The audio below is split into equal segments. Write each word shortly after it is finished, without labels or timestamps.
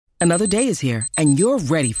Another day is here, and you're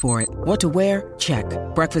ready for it. What to wear? Check.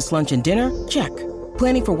 Breakfast, lunch, and dinner? Check.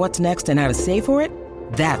 Planning for what's next and how to save for it?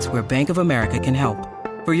 That's where Bank of America can help.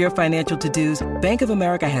 For your financial to-dos, Bank of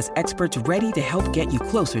America has experts ready to help get you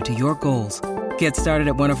closer to your goals. Get started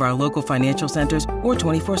at one of our local financial centers or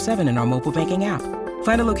 24/7 in our mobile banking app.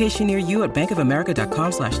 Find a location near you at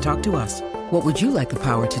bankofamerica.com/talktous. What would you like the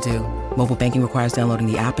power to do? Mobile banking requires downloading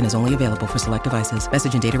the app and is only available for select devices.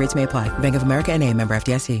 Message and data rates may apply. Bank of America N.A., member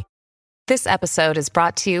FDIC. This episode is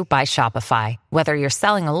brought to you by Shopify. Whether you're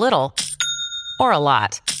selling a little or a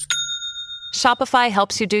lot, Shopify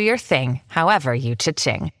helps you do your thing, however you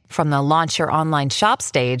cha-ching. From the launch your online shop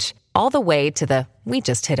stage, all the way to the we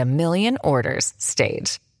just hit 1 million orders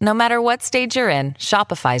stage. No matter what stage you're in,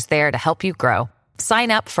 Shopify's there to help you grow.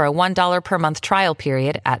 Sign up for a $1 per month trial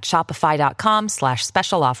period at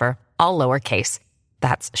shopify.com/special offer, all lowercase.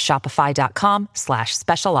 That's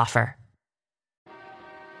shopify.com/special offer.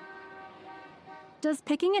 Does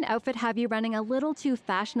picking an outfit have you running a little too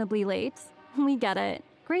fashionably late? We get it.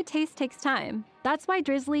 Great taste takes time. That's why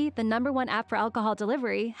Drizzly, the #1 app for alcohol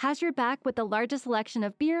delivery, has your back with the largest selection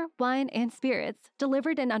of beer, wine, and spirits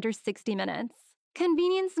delivered in under 60 minutes.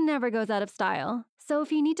 Convenience never goes out of style. So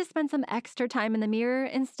if you need to spend some extra time in the mirror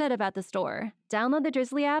instead of at the store, download the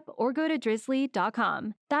Drizzly app or go to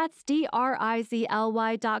drizzly.com. That's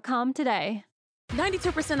DRIZLY.com today.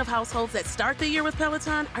 92% of households that start the year with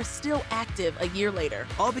Peloton are still active a year later.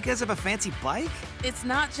 All because of a fancy bike? It's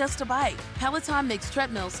not just a bike. Peloton makes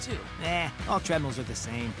treadmills too. All treadmills are the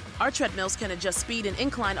same. Our treadmills can adjust speed and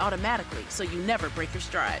incline automatically, so you never break your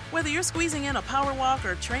stride. Whether you're squeezing in a power walk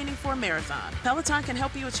or training for a marathon, Peloton can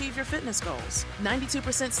help you achieve your fitness goals.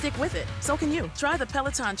 92% stick with it. So can you. Try the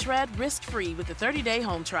Peloton Tread risk-free with a 30-day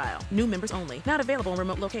home trial. New members only. Not available in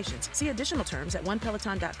remote locations. See additional terms at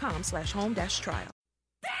onepeloton.com/home-trial.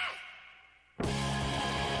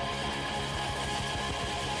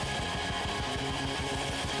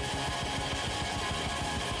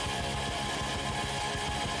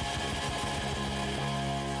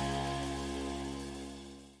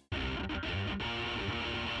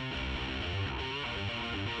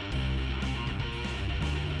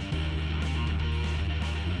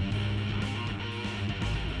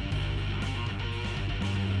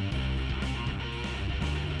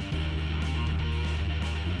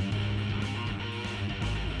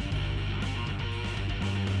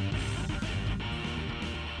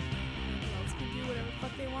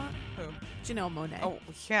 Janelle Monáe. Oh,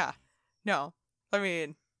 yeah. No. I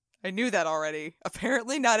mean, I knew that already.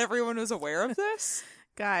 Apparently not everyone was aware of this.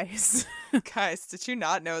 Guys, did you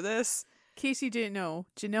not know this? in case you didn't know,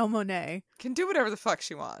 Janelle Monáe can do whatever the fuck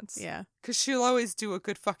she wants. Yeah. Because she'll always do a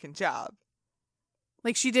good fucking job.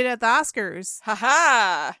 Like she did at the Oscars.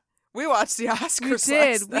 Ha-ha! We watched the Oscars We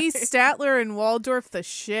did. last night. We Statler and Waldorf the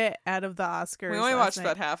shit out of the Oscars. We only watched night.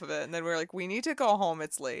 about half of it, and then we were like, we need to go home.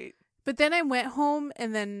 It's late. But then I went home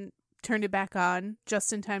and then turned it back on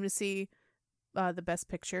just in time to see the Best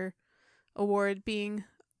Picture award being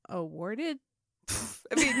awarded.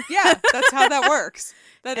 I mean, yeah, that's how that works.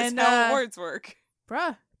 That is how awards work.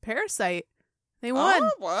 Bruh, Parasite. They won.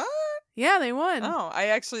 Oh, what? Yeah, they won. Oh, I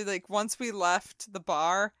actually, once we left the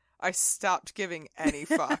bar, I stopped giving any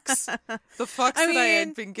fucks. The fucks that I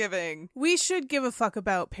had been giving. We should give a fuck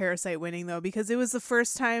about Parasite winning, though, because it was the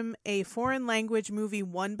first time a foreign language movie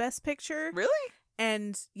won Best Picture. Really?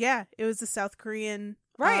 And yeah, it was a South Korean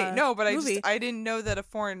right. No, but movie. I didn't know that a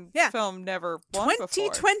foreign film never won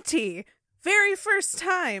 2020, very first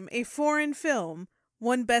time a foreign film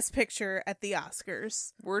won Best Picture at the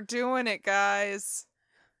Oscars. We're doing it, guys.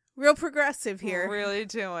 Real progressive here. We're really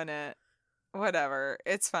doing it. Whatever.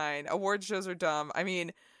 It's fine. Award shows are dumb. I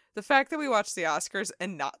mean, the fact that we watch the Oscars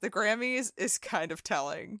and not the Grammys is kind of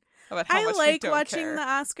telling about how much we don't care. I like watching the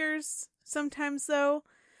Oscars sometimes, though.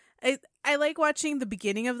 I like watching the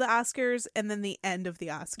beginning of the Oscars and then the end of the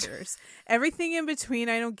Oscars. Everything in between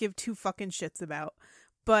I don't give two fucking shits about.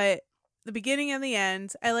 But the beginning and the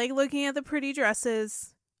end, I like looking at the pretty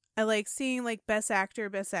dresses. I like seeing Best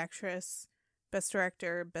Actor, Best Actress, Best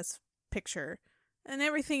Director, Best Picture. And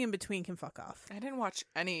everything in between can fuck off. I didn't watch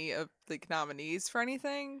any of the nominees for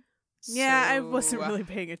anything. Yeah, I wasn't really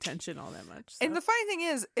paying attention all that much. So. And the funny thing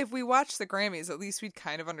is, if we watch the Grammys, at least we'd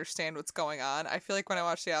kind of understand what's going on. I feel like when I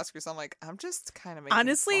watch the Oscars, I'm like, I'm just kind of making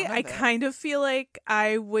honestly, fun of I it. kind of feel like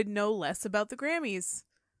I would know less about the Grammys.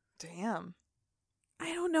 Damn.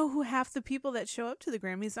 I don't know who half the people that show up to the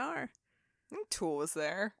Grammys are. I think Tool was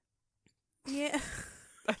there. Yeah.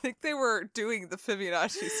 I think they were doing the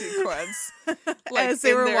Fibonacci sequence. As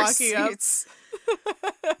they were walking seats.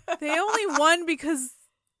 up. They only won because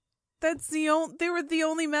They were the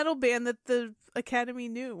only metal band that the Academy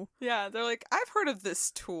knew. Yeah, they're like, I've heard of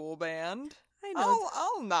this Tool band. I know.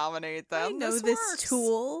 I'll nominate them. I know this works.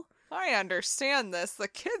 Tool. I understand this. The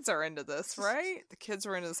kids are into this, right? The kids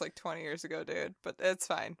were into this like 20 years ago, dude. But it's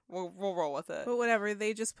fine. We'll roll with it. But whatever.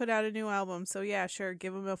 They just put out a new album, so yeah, sure,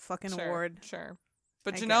 give them a fucking award. Sure.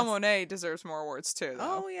 But I Janelle guess. Monáe deserves more awards too,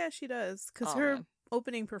 though. Oh yeah, she does. Because Oh, her man.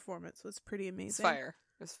 opening performance was pretty amazing. It's fire.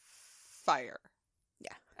 It's fire.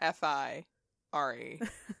 Yeah. F-I-R-E.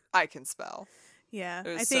 I can spell. Yeah, It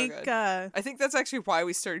was I so think. good. I think that's actually why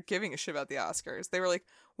we started giving a shit about the Oscars. They were like,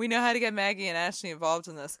 we know how to get Maggie and Ashley involved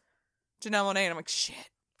in this. Janelle Monáe, and I'm like, shit,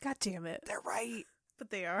 God damn it! they're right. But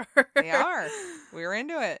they are. They are. We were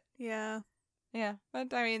into it. Yeah. Yeah,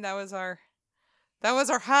 but I mean, that was our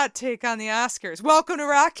hot take on the Oscars. Welcome to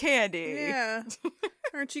Rock Candy. Yeah.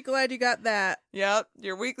 Aren't you glad you got that? Yep,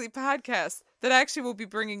 your weekly podcast that actually will be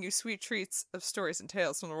bringing you sweet treats of stories and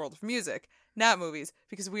tales from the world of music, not movies,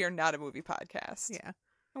 because we are not a movie podcast. Yeah.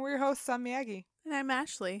 And we're your hosts. I'm Maggie. And I'm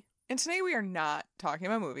Ashley. And today we are not talking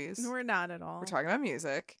about movies. No, we're not at all. We're talking about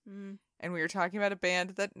music. Mm. And we are talking about a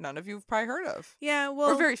band that none of you have probably heard of. Yeah, well.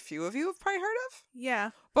 Or very few of you have probably heard of.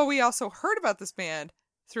 Yeah, But we also heard about this band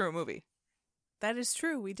through a movie, that is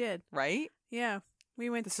true. We did. right? Yeah. We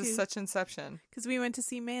went This to. is such Inception. Because we went to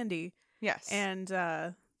see Mandy. Yes. And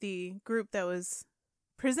the group that was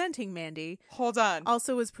presenting Mandy Hold on.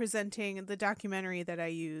 also was presenting the documentary that I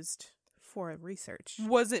used for research.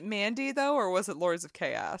 Was it Mandy, though, or was it Lords of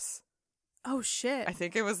Chaos? Oh, shit. I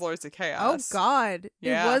think it was Lords of Oh, Chaos. God.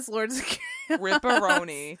 Yeah. It was Lords of Chaos.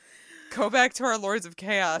 Ripperoni. Go back to our Lords of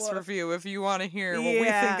Chaos What a- review if you want to hear what we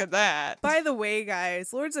Yeah. think of that. By the way,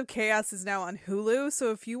 guys, Lords of Chaos is now on Hulu,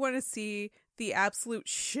 so if you want to see the absolute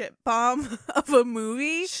shit bomb of a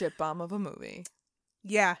movie, Shit bomb of a movie.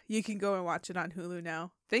 yeah, you can go and watch it on Hulu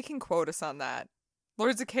now. They can quote us on that.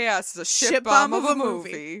 Lords of Chaos is a shit bomb of a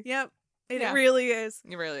movie. Yep, it Yeah. really is.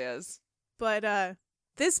 It really is. But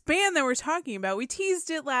this band that we're talking about, we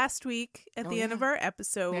teased it last week at Oh, the end yeah. of our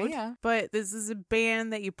episode. Yeah. But this is a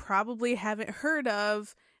band that you probably haven't heard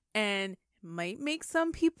of and might make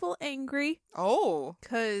some people angry. Oh.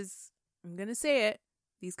 Because I'm going to say it.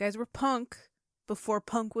 These guys were punk before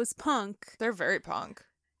punk was punk. They're very punk.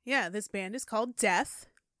 Yeah, this band is called Death.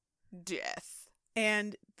 Death.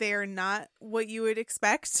 And they're not what you would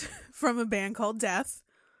expect from a band called Death.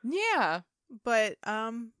 Yeah. But,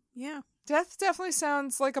 yeah. Death definitely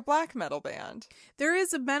sounds like a black metal band. There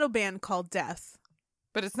is a metal band called Death.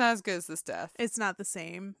 But it's not as good as this Death. It's not the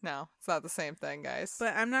same. No, it's not the same thing, guys.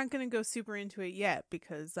 But I'm not going to go super into it yet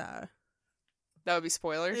because that would be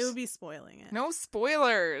spoilers. it would be spoiling it. No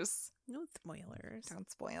spoilers. No spoilers. Don't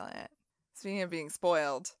spoil it. Speaking of being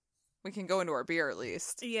spoiled, we can go into our beer at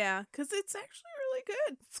least. Yeah, because it's actually really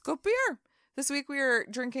good. It's good beer. This week we are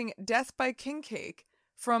drinking Death by King Cake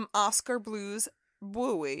from Oscar Blues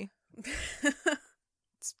Brewery.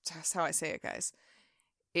 That's how I say it, guys.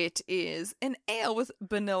 It is an ale with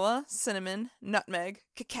vanilla, cinnamon, nutmeg,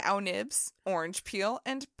 cacao nibs, orange peel,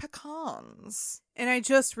 and pecans. And I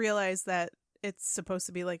just realized that it's supposed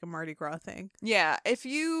to be like a Mardi Gras thing. Yeah, if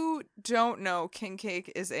you don't know, King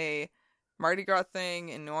Cake is a Mardi Gras thing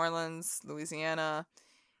in New Orleans, Louisiana.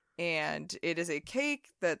 And it is a cake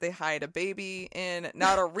that they hide a baby in.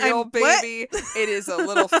 Not a real baby. It is a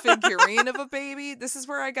little figurine of a baby. This is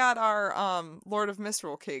where I got our Lord of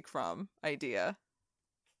Misrule cake from idea.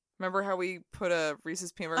 Remember how we put a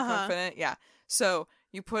Reese's Peanut Butter Cup in it? Yeah. So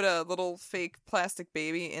you put a little fake plastic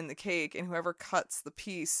baby in the cake, and whoever cuts the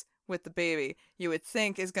piece with the baby, you would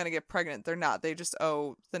think is going to get pregnant. They're not. They just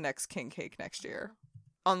owe the next King Cake next year.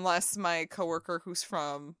 Unless my coworker who's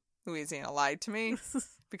from Louisiana lied to me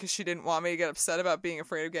because she didn't want me to get upset about being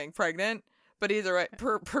afraid of getting pregnant. But either way,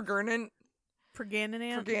 Pergernant.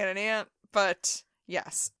 But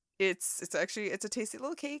yes, it's a tasty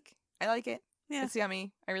little cake. I like it. Yeah. It's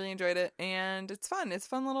yummy. I really enjoyed it. And it's fun. It's a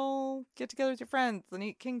fun little get together with your friends and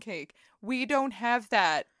eat king cake. We don't have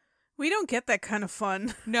that. We don't get that kind of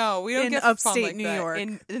fun. No, we don't In get fun upstate like New that. York.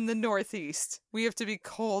 In the Northeast. We have to be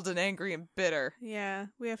cold and angry and bitter. Yeah,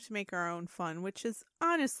 we have to make our own fun, which is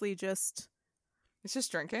honestly just... It's just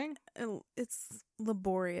drinking. It's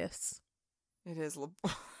laborious. It is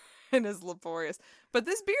it is laborious. But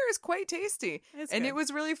this beer is quite tasty. It's and good. it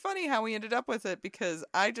was really funny how we ended up with it because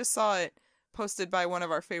I just saw it posted by one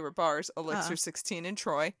of our favorite bars, Elixir 16 in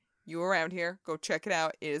Troy. You around here, go check it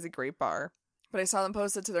out. It is a great bar. But I saw them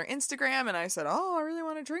post it to their Instagram and I said, oh, I really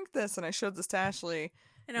want to drink this. And I showed this to Ashley.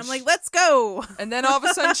 And I'm like, let's go! And then all of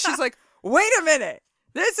a sudden she's like, wait a minute.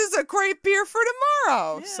 This is a great beer for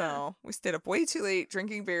tomorrow. Yeah. So we stayed up way too late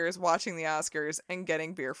drinking beers, watching the Oscars, and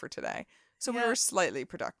getting beer for today. So we Yeah. were slightly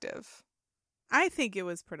productive. I think it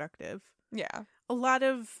was productive. Yeah. A lot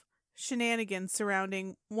of shenanigans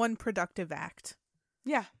surrounding one productive act.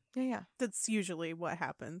 Yeah. Yeah. That's usually what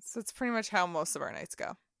happens. So it's pretty much how most of our nights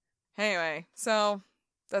go. Anyway, so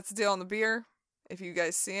that's the deal on the beer. If you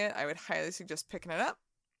guys see it, I would highly suggest picking it up.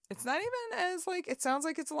 It's not even as, like, it sounds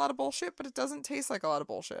like it's a lot of bullshit, but it doesn't taste like a lot of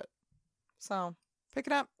bullshit. So, pick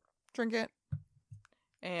it up, drink it,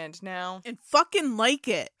 and now, And fucking like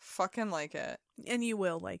it. fucking like it. And you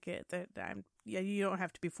will like it. You don't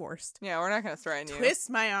have to be forced. Yeah, we're not going to threaten you. Twist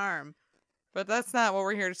my arm. But that's not what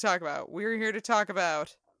we're here to talk about. We're here to talk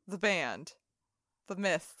about the band, the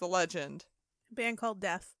myth, the legend, A band called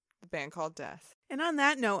Death. the band called Death. And on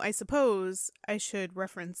that note, I suppose I should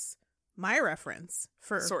reference my reference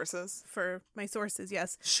for Sources. for my sources.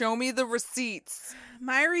 Yes. Show me the receipts.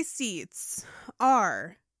 My receipts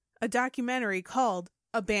are a documentary called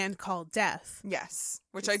A Band Called Death. Yes,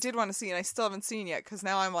 which I did want to see, and I still haven't seen yet, because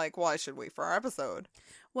now I'm like, well, I should wait for our episode.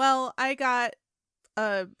 Well, I got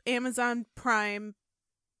a Amazon Prime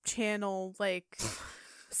channel, like,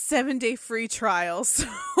 7-day free trial, so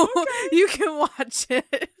you can watch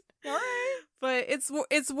it. All right. But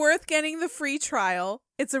it's worth getting the free trial.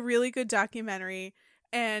 It's a really good documentary,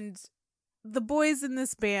 and the boys in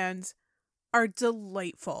this band are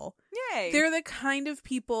delightful. Yay. They're the kind of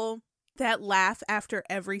people that laugh after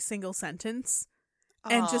every single sentence,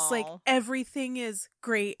 and just like Aw. everything is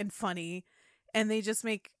great and funny, and they just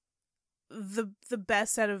make the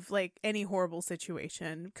best out of like any horrible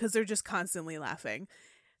situation because they're just constantly laughing.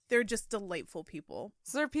 They're just delightful people.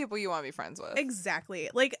 So they're people you want to be friends with. Exactly.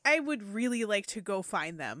 Like, I would really like to go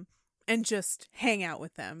find them and just hang out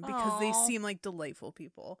with them because they Aw. seem like delightful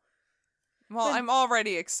people. Well, I'm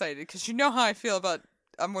already excited because you know how I feel about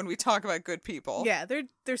when we talk about good people. Yeah,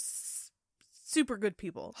 they're super good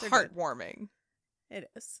people. They're good. Heartwarming. It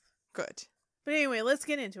is. Good. But anyway, let's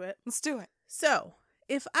get into it. Let's do it. So,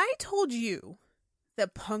 if I told you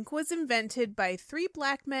that punk was invented by 3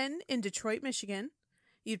 black men in Detroit, Michigan,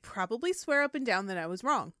 you'd probably swear up and down that I was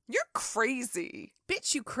wrong. You're crazy.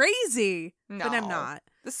 Bitch, you crazy. No. But I'm not.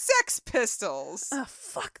 The Sex Pistols.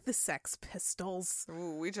 Fuck the Sex Pistols.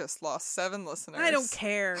 Ooh, we just lost 7 listeners. I don't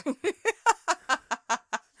care.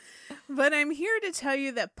 But I'm here to tell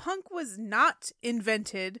you that punk was not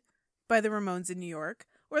invented by the Ramones in New York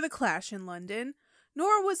or the Clash in London,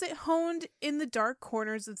 nor was it honed in the dark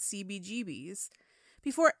corners of CBGBs.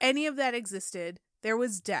 Before any of that existed, there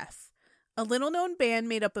was Death, a little-known band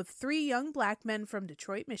made up of 3 young black men from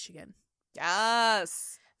Detroit, Michigan.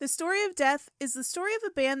 Yes. The story of Death is the story of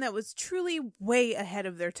a band that was truly way ahead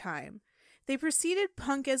of their time. They preceded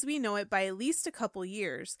punk as we know it by at least a couple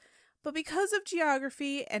years, but because of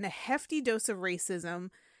geography and a hefty dose of racism,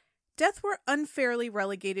 Death were unfairly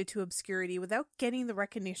relegated to obscurity without getting the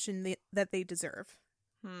recognition that they deserve.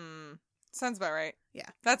 Sounds about right. Yeah.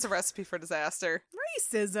 That's a recipe for disaster.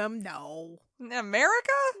 Racism? No. In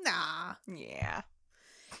America? Nah. Yeah.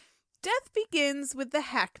 Death begins with the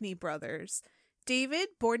Hackney brothers. David,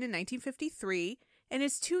 born in 1953, and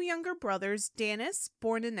his 2 younger brothers, Danis,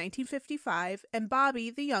 born in 1955, and Bobby,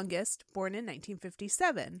 the youngest, born in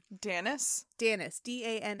 1957. Danis? Danis,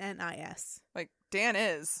 Dannis. Like, Dan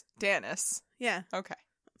is Danis. Yeah. Okay.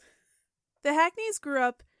 The Hackneys grew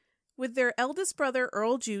up with their eldest brother,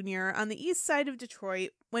 Earl Jr., on the east side of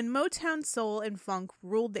Detroit when Motown soul and funk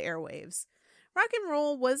ruled the airwaves. Rock and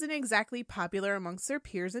roll wasn't exactly popular amongst their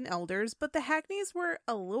peers and elders, but the Hackneys were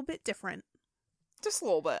a little bit different. Just a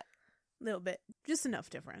little bit. Little bit. Just enough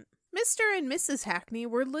different. Mr. and Mrs. Hackney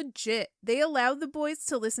were legit. They allowed the boys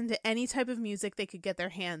to listen to any type of music they could get their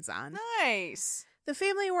hands on. Nice. The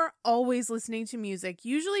family were always listening to music,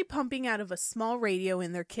 usually pumping out of a small radio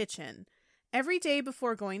in their kitchen. Every day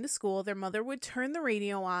before going to school, their mother would turn the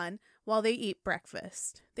radio on while they ate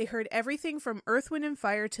breakfast. They heard everything from Earth, Wind &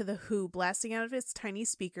 Fire to The Who blasting out of its tiny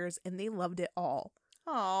speakers, and they loved it all.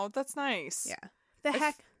 Oh, that's nice. Yeah. The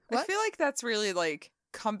I What? feel like that's really, like,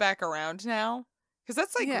 come back around now. Because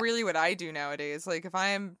that's, like, Yeah. really what I do nowadays. Like, if I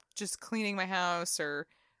am just cleaning my house or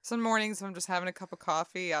some mornings if I'm just having a cup of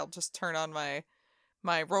coffee, I'll just turn on my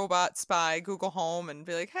robot spy Google Home and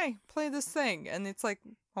be like, hey, play this thing. And it's like,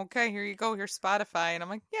 okay, here you go. Here's Spotify. And I'm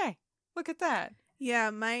like, yay, look at that. Yeah,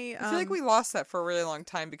 my I feel like we lost that for a really long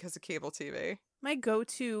time because of cable TV. my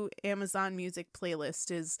go-to Amazon Music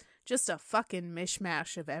playlist is just a fucking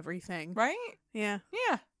mishmash of everything. Right? Yeah.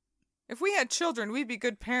 Yeah. If we had children, we'd be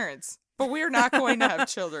good parents. But we're not going to have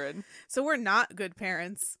children. So we're not good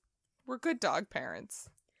parents. We're good dog parents.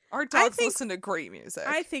 Our dogs think- listen to great music.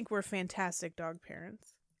 I think we're fantastic dog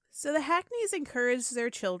parents. So the Hackneys encouraged their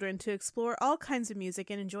children to explore all kinds of music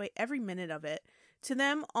and enjoy every minute of it. To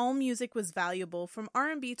them, all music was valuable, from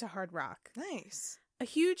R&B to hard rock. Nice. A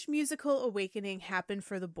huge musical awakening happened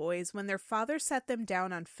for the boys when their father sat them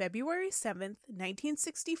down on February 7th,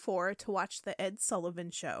 1964, to watch The Ed Sullivan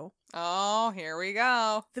Show. Oh, here we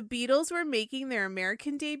go. The Beatles were making their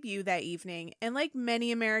American debut that evening, and like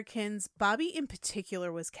many Americans, Bobby in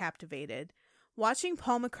particular was captivated. Watching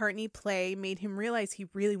Paul McCartney play made him realize he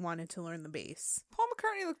really wanted to learn the bass. Paul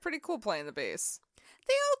McCartney looked pretty cool playing the bass.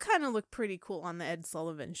 They all kind of look pretty cool on The Ed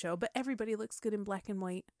Sullivan Show, but everybody looks good in black and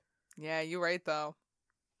white. Yeah, you're right, though.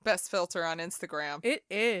 Best filter on Instagram. It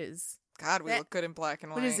is. God, we look good in black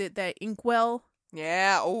and white. What is it? That Inkwell?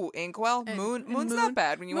 Yeah. Oh, Inkwell. Moon's not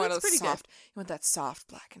bad when you want Moon's a pretty soft. You want that soft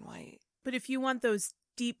black and white. But if you want those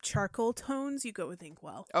deep charcoal tones, you go with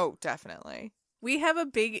Inkwell. Oh, definitely. We have a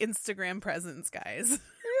big Instagram presence, guys.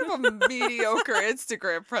 We have a mediocre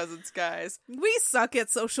Instagram presence, guys. We suck at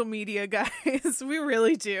social media, guys. We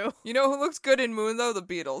really do. You know who looked good in Moon, though? The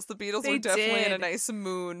Beatles. The Beatles They were definitely in a did. nice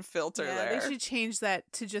Moon filter Yeah, there. they should change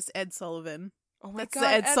that to just Ed Sullivan. Oh my That's God, the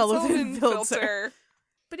Ed Sullivan filter. filter.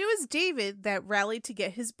 But it was David that rallied to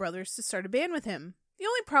get his brothers to start a band with him. The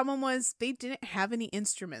only problem was they didn't have any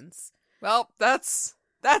instruments. Well, that's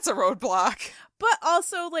a roadblock. But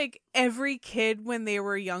also, like, every kid when they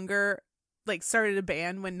were younger, like, started a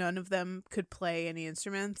band when none of them could play any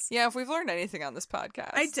instruments. Yeah, if we've learned anything on this podcast.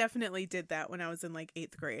 I definitely did that when I was in, like,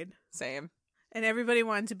 8th grade. Same. And everybody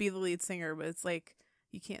wanted to be the lead singer, but it's like,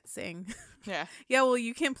 you can't sing. Yeah. Yeah, well,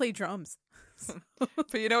 you can't play drums.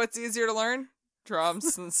 But you know what's easier to learn?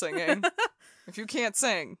 Drums than singing. If you can't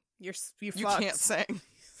sing, You you fucked. can't sing.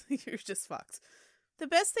 You're just fucked. The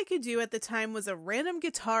best they could do at the time was a random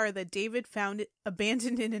guitar that David found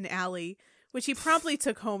abandoned in an alley, which he promptly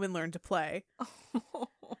took home and learned to play.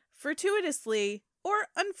 Fortuitously, or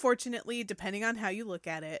unfortunately, depending on how you look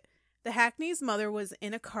at it, the Hackney's mother was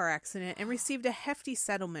in a car accident and received a hefty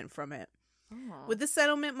settlement from it. With the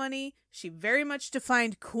settlement money, she very much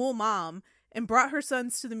defined cool mom and brought her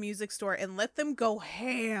sons to the music store and let them go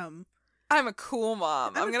ham. I'm a cool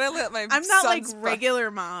mom. I'm gonna let my I'm not like sons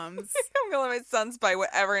regular moms. I'm gonna let my sons buy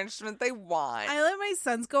whatever instrument they want. I let my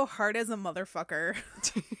sons go hard as a motherfucker.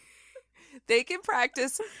 They can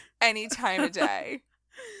practice any time of day.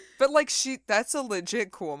 But like that's a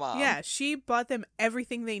legit cool mom. Yeah, she bought them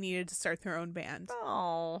everything they needed to start their own band.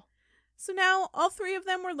 Oh. So now all three of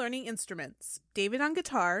them were learning instruments. David on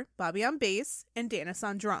guitar, Bobby on bass, and Danis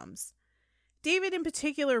on drums. David in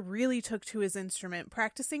particular really took to his instrument,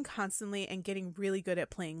 practicing constantly and getting really good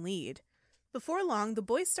at playing lead. Before long, the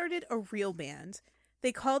boys started a real band.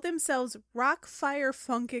 They called themselves Rock Fire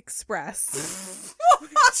Funk Express,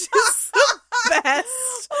 which is the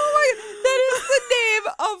best. Oh my, that is the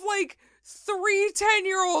name of like 3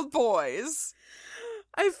 10-year-old boys.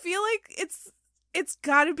 I feel like it's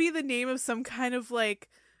got to be the name of some kind of like,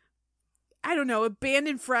 I don't know,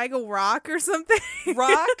 abandoned Fraggle Rock or something.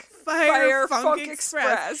 Rock Fire Funk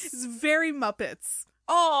Express. It's very Muppets.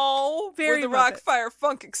 Oh, Very we're the Rock Muppet. Fire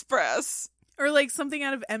Funk Express. Or like something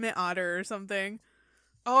out of Emmett Otter or something.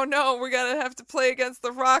 Oh no, we're gonna have to play against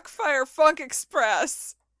the Rock Fire Funk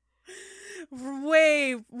Express.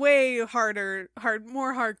 Way harder,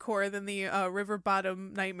 more hardcore than the River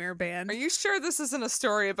Bottom Nightmare Band. Are you sure this isn't a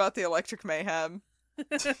story about the Electric Mayhem?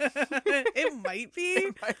 It might be.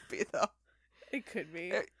 It might be, though. It could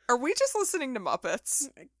be. Are we just listening to Muppets?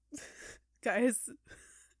 Guys,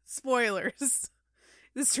 spoilers.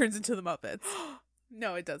 This turns into the Muppets.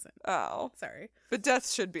 No, it doesn't. Oh. Sorry. But death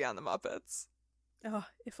should be on the Muppets. Oh,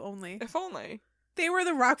 if only. If only. They were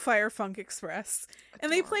the Rockfire Funk Express,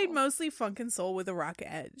 and they played Adorable. mostly funk and soul with a rock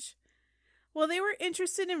edge. While they were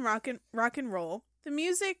interested in rock and roll, the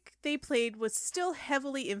music they played was still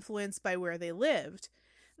heavily influenced by where they lived.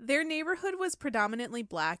 Their neighborhood was predominantly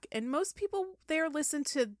black, and most people there listened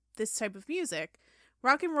to this type of music.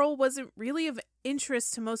 Rock and roll wasn't really of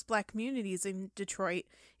interest to most black communities in Detroit.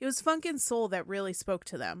 It was funk and soul that really spoke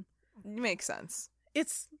to them. Makes sense.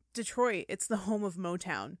 It's Detroit. It's the home of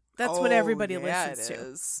Motown. That's what everybody listens to. It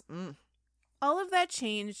is. Mm. All of that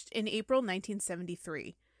changed in April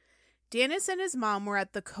 1973. Danis and his mom were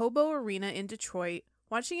at the Cobo Arena in Detroit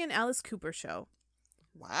watching an Alice Cooper show.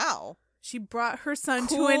 Wow. She brought her son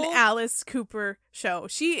Cool. to an Alice Cooper show.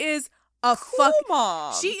 She is a Cool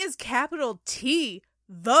mom. She is capital T,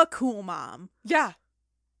 the cool mom. Yeah.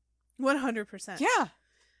 100%. Yeah.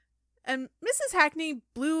 And Mrs. Hackney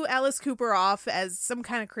blew Alice Cooper off as some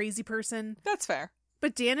kind of crazy person. That's fair.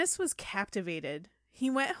 But Danis was captivated. He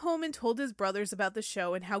went home and told his brothers about the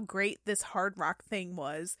show and how great this hard rock thing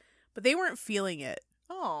was, but they weren't feeling it.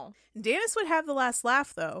 Oh. Danis would have the last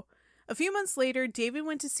laugh, though. A few months later, David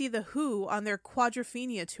went to see The Who on their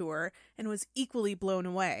Quadrophenia tour and was equally blown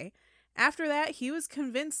away. After that, he was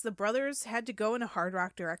convinced the brothers had to go in a hard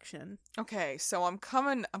rock direction. Okay, so I'm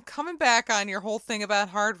coming back on your whole thing about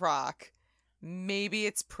hard rock. Maybe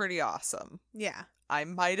it's pretty awesome. Yeah. I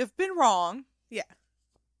might have been wrong. Yeah.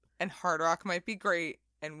 And hard rock might be great,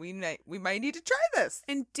 and we might need to try this.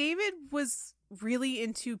 And David was really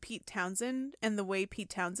into Pete Townsend and the way Pete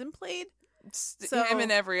Townsend played. So, him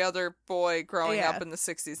and every other boy growing Yeah. up in the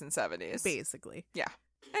 60s and 70s. Basically. Yeah.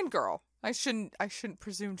 And girl. I shouldn't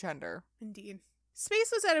presume gender. Indeed.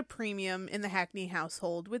 Space was at a premium in the Hackney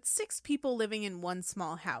household, with 6 people living in one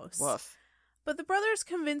small house. Woof. But the brothers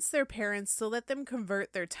convinced their parents to let them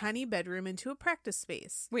convert their tiny bedroom into a practice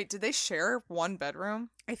space. Wait, did they share one bedroom?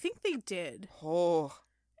 I think they did. Oh.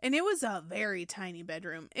 And it was a very tiny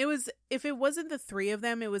bedroom. It was, if it wasn't the 3 of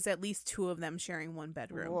them, it was at least 2 of them sharing one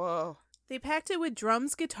bedroom. Whoa. They packed it with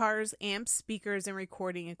drums, guitars, amps, speakers, and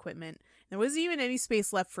recording equipment. There wasn't even any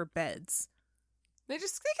space left for beds. They can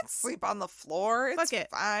sleep on the floor. It's Fuck it.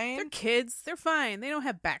 fine. They're kids. They're fine. They don't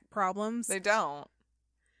have back problems. They don't.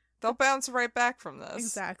 They'll bounce right back from this.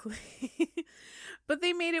 Exactly. But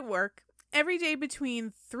they made it work. Every day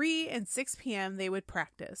between 3 and 6 p.m. they would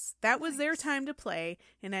practice. That was their time to play,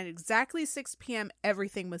 and at exactly 6 p.m.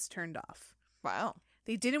 everything was turned off. Wow.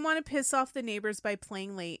 They didn't want to piss off the neighbors by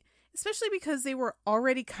playing late, especially because they were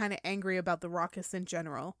already kind of angry about the raucous in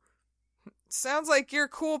general. Sounds like you're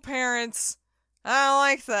cool parents. I don't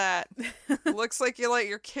like that. Looks like you let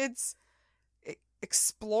your kids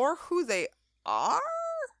explore who they are?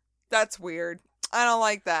 That's weird. I don't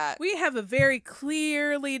like that. We have a very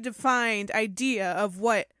clearly defined idea of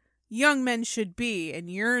what young men should be, and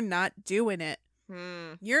you're not doing it.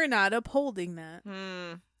 You're not upholding that.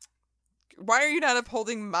 Why are you not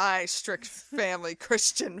upholding my strict family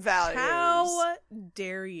Christian values? How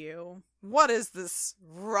dare you? What is this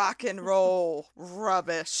rock and roll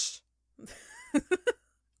rubbish?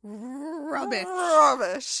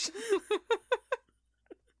 Rubbish.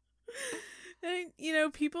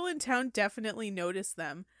 And, people in town definitely noticed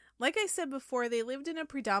them. Like I said before, they lived in a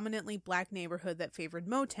predominantly black neighborhood that favored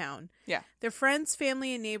Motown. Yeah. Their friends,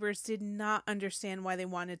 family, and neighbors did not understand why they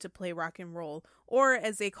wanted to play rock and roll, or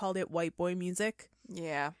as they called it, white boy music.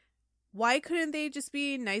 Yeah. Why couldn't they just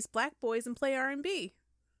be nice black boys and play R&B?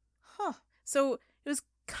 Huh. So it was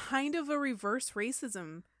kind of a reverse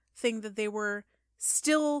racism thing that they were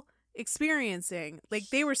still experiencing. Like,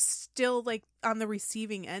 they were still, on the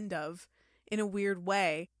receiving end of, in a weird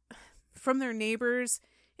way, from their neighbors.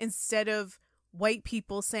 Instead of white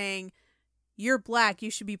people saying, you're black, you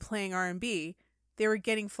should be playing R&B, they were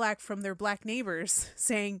getting flack from their black neighbors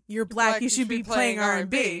saying, you're black, you should be playing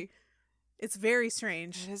R&B. It's very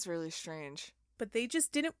strange. It is really strange. But they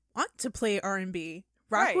just didn't want to play R&B.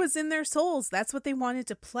 Rock Right. was in their souls. That's what they wanted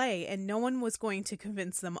to play, and no one was going to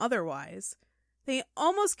convince them otherwise. They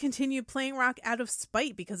almost continued playing rock out of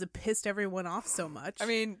spite because it pissed everyone off so much. I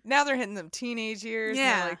mean, now they're hitting them teenage years.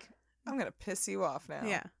 Yeah. And they're like, I'm going to piss you off now.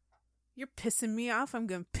 Yeah. You're pissing me off. I'm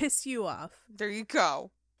going to piss you off. There you go.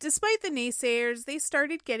 Despite the naysayers, they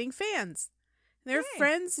started getting fans. Their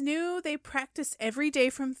friends knew they practiced every day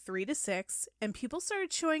from 3 to 6, and people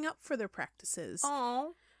started showing up for their practices.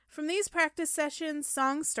 Oh. From these practice sessions,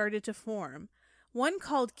 songs started to form. One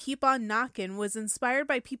called Keep On Knockin' was inspired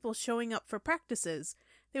by people showing up for practices.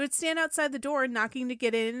 They would stand outside the door knocking to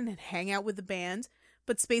get in and hang out with the band,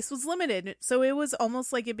 but space was limited, so it was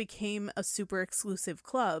almost like it became a super exclusive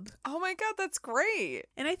club. Oh my God, that's great.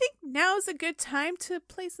 And I think now is a good time to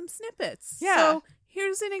play some snippets. Yeah. So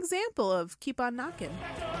here's an example of Keep On Knockin'.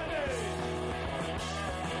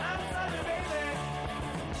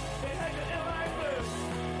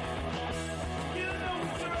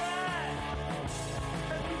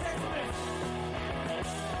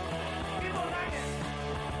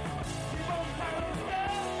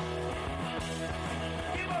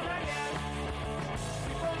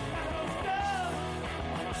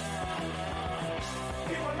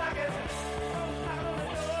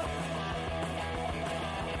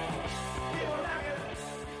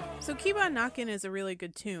 So Keep On Knockin' is a really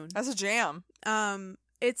good tune. That's a jam.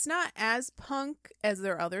 It's not as punk as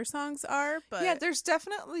their other songs are, but Yeah, there's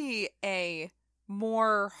definitely a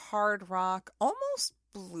more hard rock, almost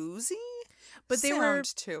bluesy But they sound were-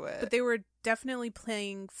 to it. but they were definitely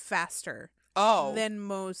playing faster oh, than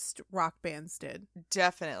most rock bands did.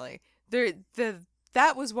 definitely.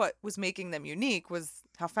 That was what was making them unique, was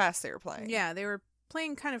how fast they were playing. Yeah, they were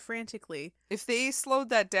playing kind of frantically. If they slowed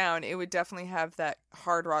that down, it would definitely have that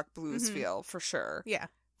hard rock blues Mhm. feel for sure. Yeah,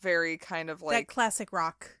 Very kind of that like classic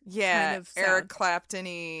rock. yeah, kind of Eric sound.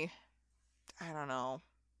 Clapton-y. I don't know.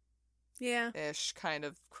 ish kind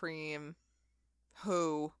of Cream,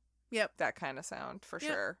 Who, Yep. that kind of sound for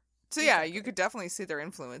Yep. sure. So yeah, you could definitely see their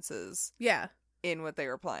influences Yeah. in what they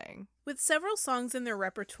were playing. With several songs in their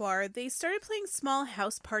repertoire, they started playing small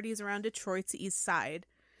house parties around Detroit's east side.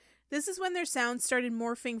 This is when their sound started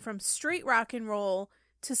morphing from straight rock and roll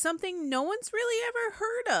to something no one's really ever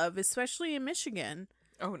heard of, especially in Michigan.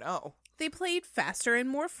 Oh no. They played faster and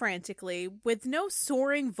more frantically, with no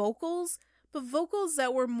soaring vocals, but vocals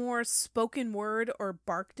that were more spoken word or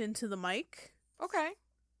barked into the mic. Okay.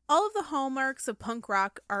 All of the hallmarks of punk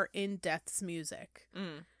rock are in Death's music.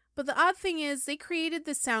 Mm. But the odd thing is, they created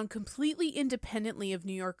this sound completely independently of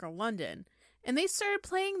New York or London. And they started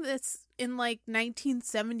playing this in, like,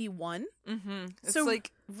 1971. Mm-hmm. It's, So-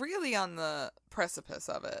 like, really on the precipice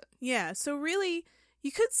of it. Yeah, so really,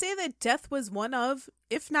 you could say that Death was one of,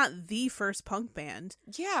 if not the first punk band.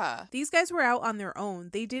 Yeah. These guys were out on their own.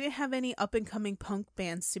 They didn't have any up-and-coming punk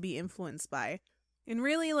bands to be influenced by. And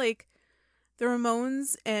really, like, the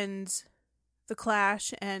Ramones and the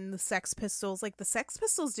Clash and the Sex Pistols, like, the Sex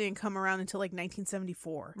Pistols didn't come around until, like,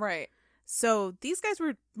 1974. Right. So these guys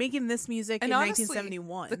were making this music And in honestly,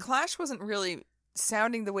 1971. The Clash wasn't really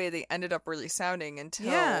sounding the way they ended up really sounding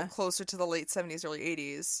until closer to the late 70s, early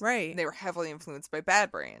 80s. Right. They were heavily influenced by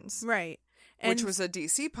Bad Brains. Right. Which was a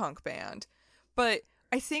DC punk band. But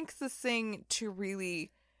I think the thing to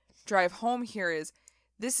really drive home here is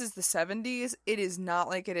this is the 70s. It is not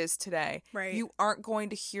like it is today. Right. You aren't going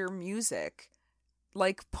to hear music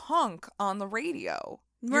like punk on the radio.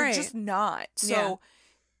 Right. You're just not. So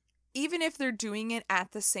even if they're doing it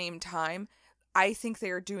at the same time, I think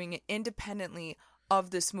they are doing it independently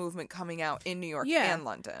of this movement coming out in New York and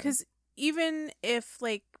London. Because even if,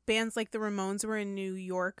 like, bands like the Ramones were in New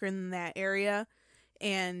York or in that area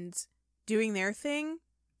and doing their thing,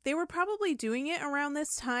 they were probably doing it around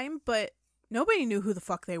this time, but nobody knew who the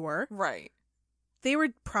fuck they were. Right. They were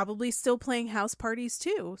probably still playing house parties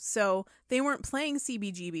too, so they weren't playing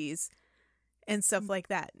CBGBs and stuff like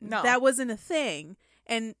that. No. That wasn't a thing.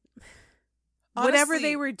 And whatever Honestly,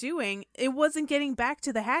 they were doing, it wasn't getting back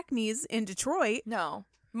to the Hackneys in Detroit. No.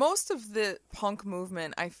 Most of the punk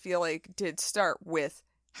movement, I feel like, did start with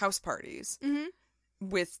house parties. Mm-hmm.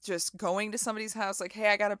 With just going to somebody's house, like, hey,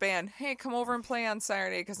 I got a band. Hey, come over and play on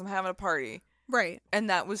Saturday because I'm having a party. Right. And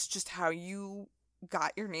that was just how you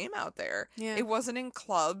got your name out there. Yeah. It wasn't in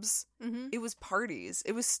clubs. Mm-hmm. It was parties.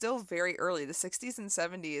 It was still very early. The 60s and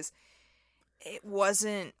 70s, it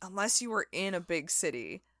wasn't, unless you were in a big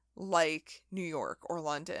city like New York or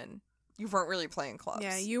London, you weren't really playing clubs.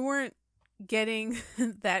 Yeah, you weren't getting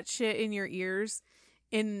that shit in your ears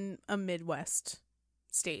in a Midwest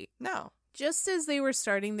state. No. Just as they were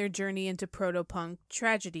starting their journey into proto-punk,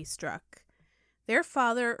 tragedy struck. Their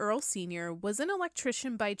father, Earl Sr., was an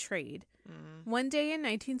electrician by trade. One day in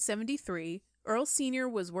 1973, Earl Sr.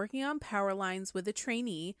 was working on power lines with a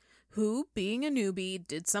trainee who, being a newbie,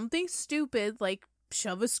 did something stupid like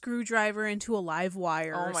shove a screwdriver into a live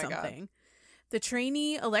wire or something. The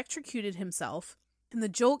trainee electrocuted himself, and the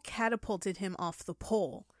jolt catapulted him off the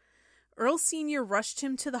pole. Earl Sr. rushed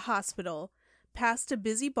him to the hospital, past a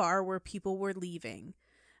busy bar where people were leaving.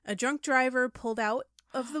 A drunk driver pulled out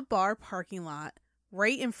of the bar parking lot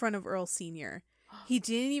right in front of Earl Sr. He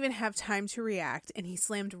didn't even have time to react, and he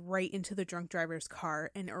slammed right into the drunk driver's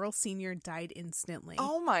car, and Earl Sr. died instantly.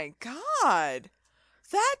 Oh my God.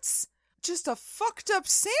 That's just a fucked up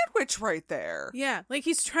sandwich right there. Yeah, like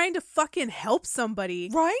he's trying to fucking help somebody.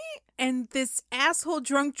 Right? And this asshole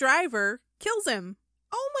drunk driver kills him.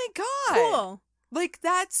 Oh my God. Cool. Like,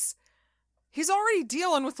 he's already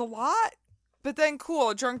dealing with a lot, but then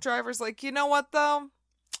a drunk driver's like, you know what though?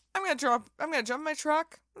 I'm gonna jump in my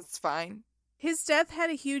truck. That's fine. His death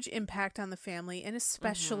had a huge impact on the family, and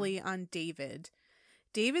especially on David.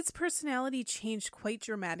 David's personality changed quite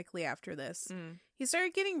dramatically after this. He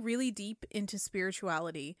started getting really deep into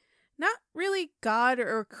spirituality. Not really God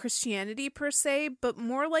or Christianity per se, but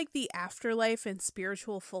more like the afterlife and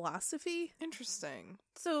spiritual philosophy. Interesting.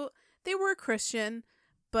 So they were Christian,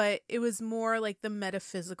 but it was more like the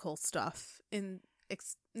metaphysical stuff, and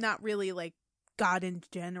not really like God in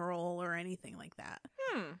general or anything like that.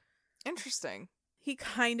 Interesting. He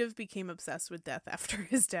kind of became obsessed with death after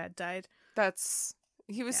his dad died.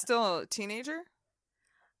 He was still a teenager?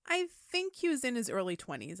 I think he was in his early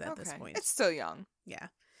 20s at this point. It's still young. Yeah.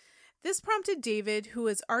 This prompted David, who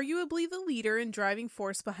was arguably the leader and driving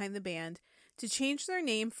force behind the band, to change their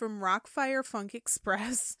name from Rockfire Funk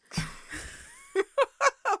Express.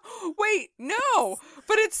 Wait, no!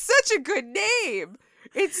 But it's such a good name!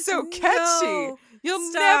 It's so catchy. No.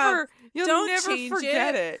 You'll Stop. never Don't change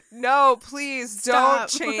forget it. it. No, please Stop.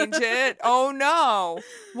 don't change it. Oh no.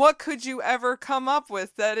 What could you ever come up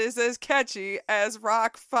with that is as catchy as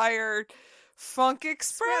Rock Fire Funk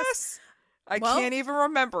Express? I Well, can't even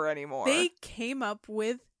remember anymore. They came up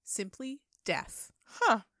with Simply Death.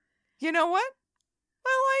 Huh. You know what?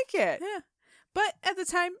 I like it. Yeah. But at the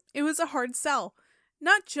time, it was a hard sell.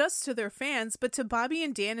 Not just to their fans, but to Bobby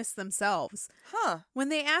and Danis themselves. Huh. When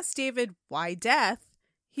they asked David, why death?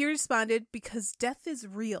 He responded, because death is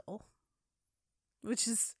real. Which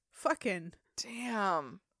is fucking...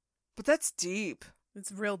 Damn. But that's deep.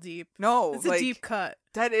 It's real deep. No, It's like, a deep cut.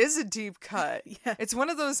 That is a deep cut. Yeah. It's one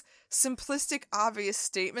of those simplistic, obvious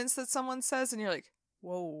statements that someone says, and you're like,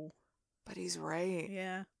 Whoa. but he's right.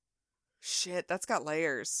 Yeah. Shit, that's got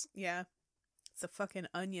layers. Yeah. It's a fucking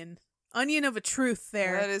onion. Onion of a truth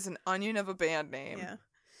there. That is an onion of a band name. Yeah.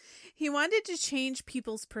 He wanted to change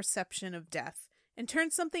people's perception of death and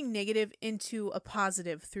turn something negative into a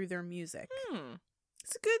positive through their music.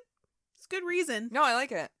 It's a good reason. No, I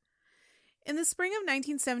like it. In the spring of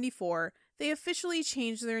 1974, they officially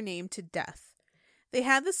changed their name to Death. They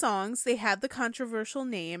had the songs, they had the controversial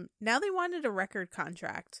name, now they wanted a record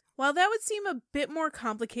contract. While that would seem a bit more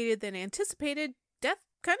complicated than anticipated, Death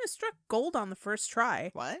kind of struck gold on the first try.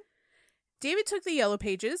 What? David took the Yellow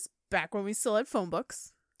Pages, back when we still had phone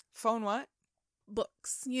books. Phone what?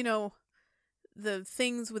 Books, you know, the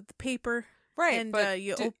things with the paper. Right, and but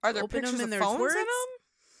you are there open pictures them of and there's phones words. in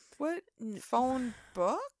them? What? Phone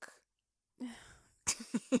book?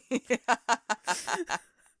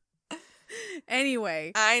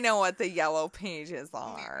 Anyway, I know what the Yellow Pages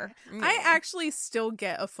are. I actually still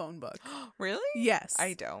get a phone book. Really? Yes.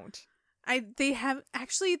 I don't. They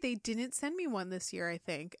didn't send me one this year, I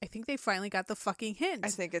think. I think they finally got the fucking hint. I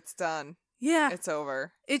think it's done. Yeah. It's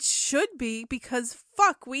over. It should be, because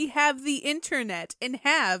fuck, we have the internet and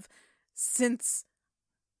have since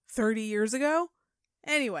 30 years ago.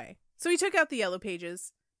 Anyway, so he took out the Yellow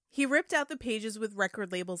Pages. He ripped out the pages with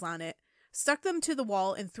record labels on it, stuck them to the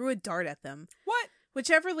wall, and threw a dart at them. What?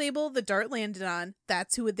 Whichever label the dart landed on,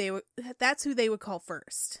 that's who they would call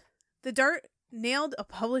first. The dart nailed a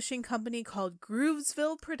publishing company called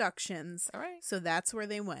Groovesville Productions. All right. So that's where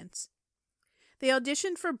they went. They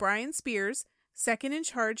auditioned for Brian Spears, second in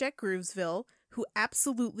charge at Groovesville, who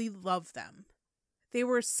absolutely loved them. They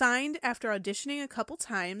were signed after auditioning a couple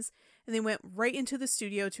times, and they went right into the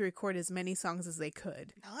studio to record as many songs as they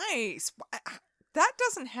could. Nice. That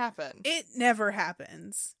doesn't happen. It never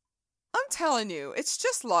happens. I'm telling you, it's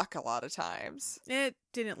just luck a lot of times. It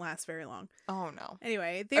didn't last very long. Oh, no.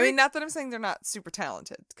 Anyway, not that I'm saying they're not super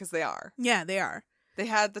talented, because they are. Yeah, they are. They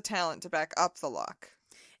had the talent to back up the luck.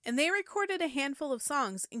 And they recorded a handful of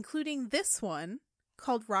songs, including this one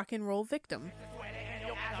called Rock and Roll Victim.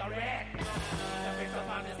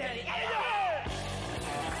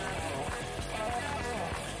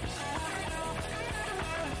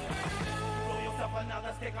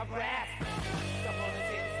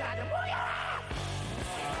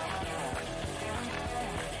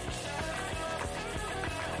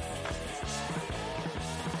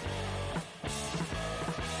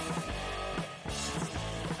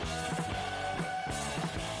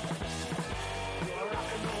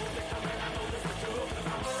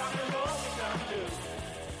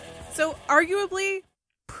 So, arguably,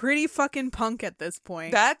 pretty fucking punk at this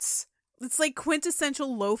point. That's It's like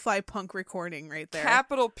quintessential lo-fi punk recording right there.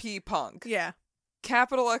 capital P punk. Yeah.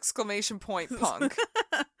 Capital exclamation point punk.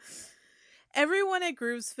 Everyone at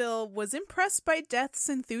Groovesville was impressed by Death's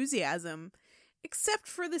enthusiasm, except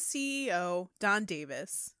for the CEO, Don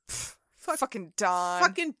Davis. Fucking Don.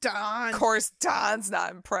 Fucking Don. Of course, Don's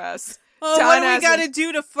not impressed. Oh, Don what do we hasn't- gotta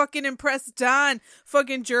do to fucking impress Don?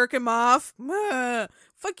 Fucking jerk him off?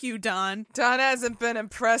 Fuck you, Don. Don hasn't been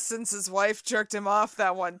impressed since his wife jerked him off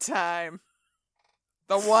that one time.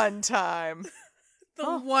 The one time.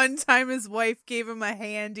 The one time his wife gave him a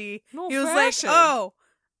handy, No he was fashion. like, oh,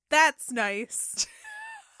 that's nice.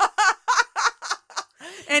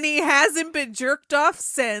 And he hasn't been jerked off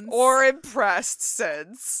since. Or impressed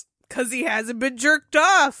since. Because he hasn't been jerked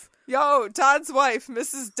off. Yo, Don's wife,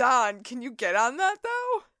 Mrs. Don, can you get on that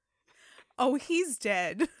though? Oh, he's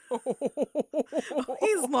dead.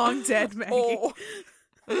 He's long dead, Maggie. Oh.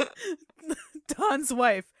 Don's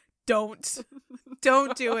wife, don't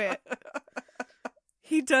do it.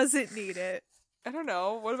 He doesn't need it. I don't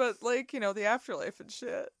know. What about, like, the afterlife and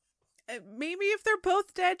shit? Maybe if they're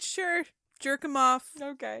both dead, sure. Jerk him off.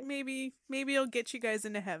 Okay. Maybe it'll get you guys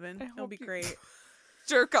into heaven. It'll be great.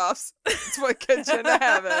 Jerk offs. It's what gets you into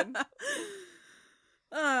heaven.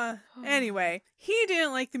 Anyway, he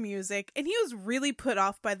didn't like the music, and he was really put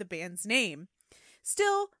off by the band's name.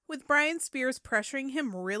 Still, with Brian Spears pressuring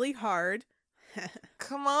him really hard,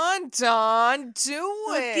 Come on, Don, do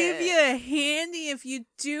I'll it. give you a handy if you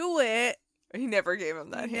do it. He never gave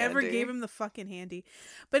him that. He never gave him the fucking handy.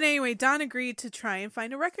 But anyway, Don agreed to try and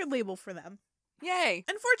find a record label for them. Yay.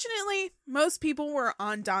 Unfortunately, most people were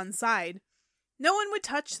on Don's side. No one would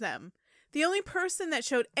touch them. The only person that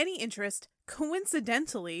showed any interest,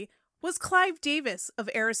 coincidentally, was Clive Davis of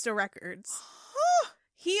Arista Records.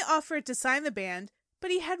 He offered to sign the band, but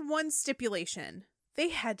he had one stipulation. They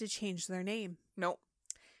had to change their name. Nope.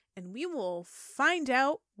 And we will find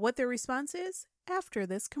out what their response is after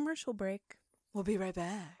this commercial break. We'll be right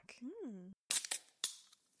back.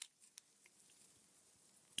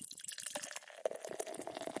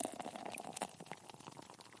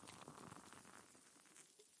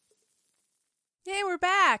 Hey, we're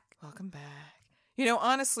back. Welcome back. You know,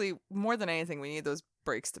 honestly, more than anything, we need those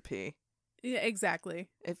breaks to pee. Yeah, exactly.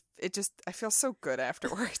 I feel so good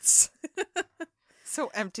afterwards. So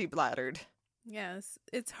empty bladdered. Yes,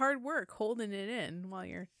 it's hard work holding it in while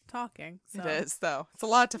you're talking. So. It is, though. It's a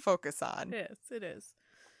lot to focus on. It is.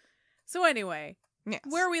 So anyway, Yes.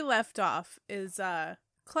 where we left off is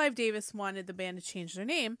Clive Davis wanted the band to change their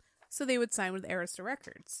name so they would sign with Arista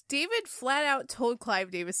Records. David flat out told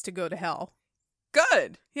Clive Davis to go to hell.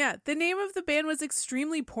 Good. Yeah, the name of the band was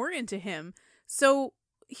extremely important to him, so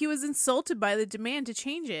he was insulted by the demand to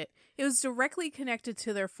change it. It was directly connected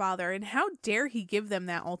to their father, and how dare he give them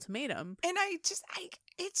that ultimatum? And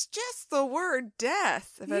it's just the word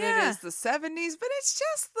death. I bet Yeah. it is the 70s, but it's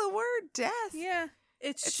just the word death. Yeah,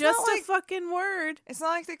 it's It's just not a like- fucking word. It's not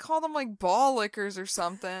like they call them like ball lickers or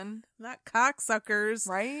something, Not cocksuckers.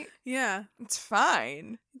 right? Yeah, It's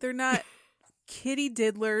fine. they're not kitty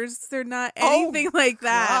diddlers. They're not anything like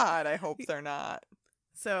that. God, I hope they're not.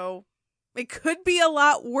 So it could be a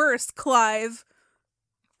lot worse, Clive.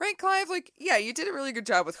 Right, Clive? Like, yeah, you did a really good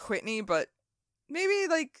job with Whitney, but maybe,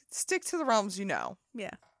 like, stick to the realms you know.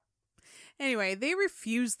 Yeah. Anyway, they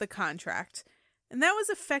refused the contract, and that was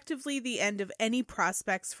effectively the end of any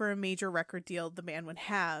prospects for a major record deal the band would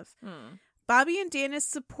have. Bobby and Dennis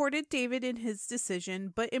supported David in his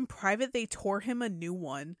decision, but in private they tore him a new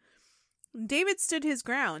one. David stood his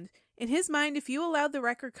ground. In his mind, if you allowed the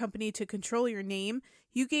record company to control your name,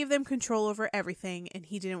 you gave them control over everything, and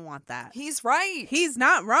he didn't want that. He's right. He's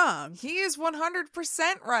not wrong. He is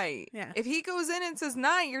 100% right. Yeah. If he goes in and says,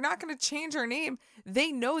 nah, you're not going to change our name,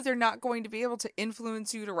 they know they're not going to be able to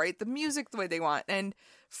influence you to write the music the way they want. And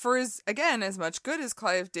for as much good as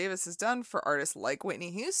Clive Davis has done for artists like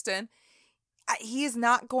Whitney Houston, he is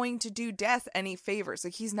not going to do Death any favors.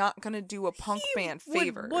 Like, he's not going to do a punk band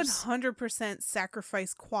favors. 100%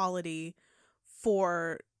 sacrifice quality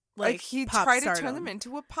for like he'd pop try to stardom. turn them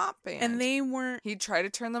into a pop band. And they weren't. He'd try to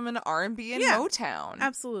turn them into R&B and Yeah. Motown.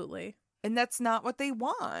 Absolutely. And that's not what they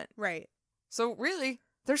want. Right. So really,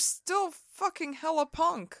 they're still fucking hella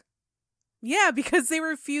punk. Yeah, because they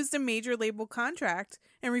refused a major label contract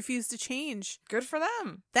and refused to change. Good for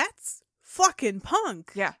them. That's fucking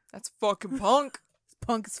punk. Yeah, that's fucking punk.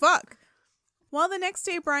 Punk as fuck. While the next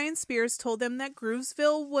day Brian Spears told them that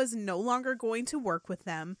Groovesville was no longer going to work with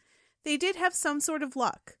them, they did have some sort of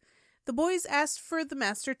luck. The boys asked for the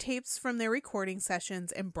master tapes from their recording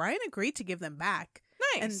sessions, and Brian agreed to give them back.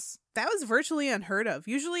 Nice. And that was virtually unheard of.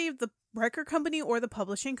 Usually the record company or the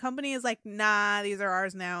publishing company is like, nah, these are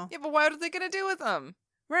ours now. Yeah, but what are they going to do with them?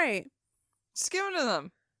 Right. Just give them to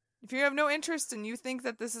them. If you have no interest and you think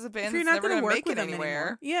that this is a If band you're that's not never going to going to work make with it them anywhere,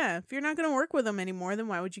 anymore. Yeah, if you're not going to work with them anymore, then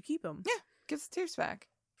why would you keep them? yeah, give the tapes back.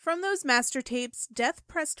 From those master tapes, Death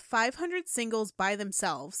pressed 500 singles by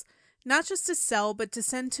themselves, not just to sell, but to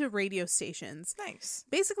send to radio stations. Nice.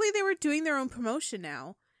 Basically, they were doing their own promotion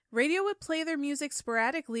now. Radio would play their music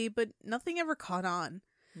sporadically, but nothing ever caught on.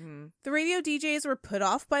 The radio DJs were put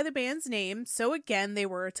off by the band's name, so again, they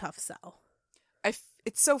were a tough sell.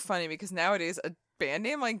 It's so funny because nowadays a band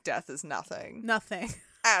name like Death is nothing. Nothing.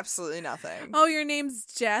 Absolutely nothing. Oh, your name's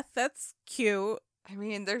Death? That's cute. I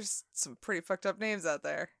mean, there's some pretty fucked up names out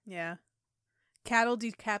there. Yeah. Cattle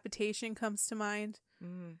Decapitation comes to mind.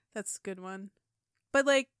 That's a good one. But,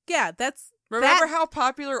 like, yeah, that's... Remember that... how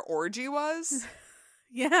popular Orgy was?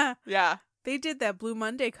 Yeah. Yeah. They did that Blue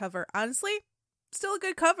Monday cover. Honestly, still a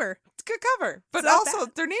good cover. It's a good cover. But It's not also,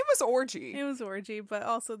 bad. their name was Orgy. It was Orgy, but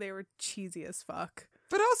also they were cheesy as fuck.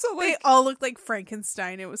 But also, They like, all looked like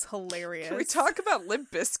Frankenstein. It was hilarious. can we talk about Limp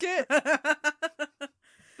Bizkit?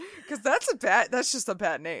 Because that's just a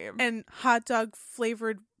bad name. And hot dog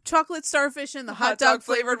flavored chocolate starfish in the Hot hot dog dog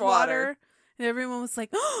flavored flavored water. water. And everyone was like,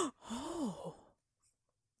 oh.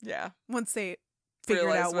 Yeah. Once they figured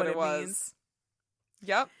realize out what it it was. means.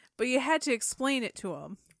 Yep. But you had to explain it to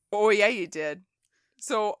him. Oh, yeah, you did.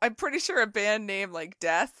 So I'm pretty sure a band name like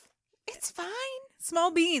Death, it's fine.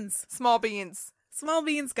 Small beans. Small beans. Small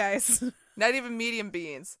beans, guys. Not even medium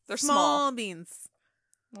beans. They're small. beans.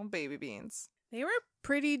 Little baby beans. They were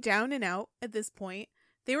pretty down and out at this point.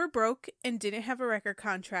 They were broke and didn't have a record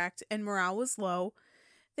contract, and morale was low.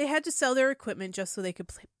 They had to sell their equipment just so they could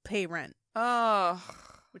pay rent, Oh,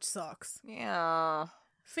 which sucks. yeah.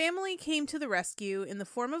 Family came to the rescue in the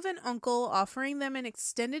form of an uncle offering them an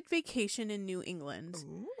extended vacation in New England.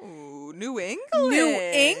 Ooh, New England. New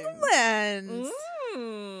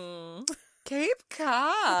England! Cape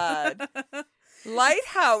Cod.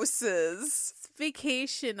 Lighthouses.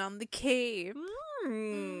 Vacation on the Cape.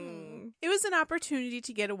 It was an opportunity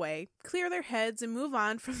to get away, clear their heads, and move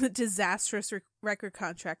on from the disastrous record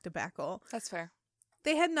contract debacle. That's fair.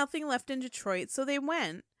 They had nothing left in Detroit, so they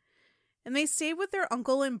went. And they stayed with their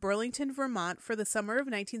uncle in Burlington, Vermont for the summer of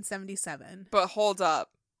 1977. But hold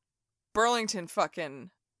up. Burlington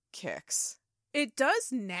fucking kicks. It does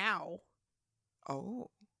now. Oh.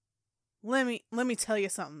 Let me tell you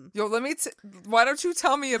something. Yo, why don't you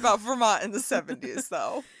tell me about Vermont in the 70s,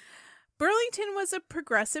 though? Burlington was a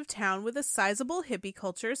progressive town with a sizable hippie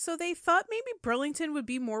culture, so they thought maybe Burlington would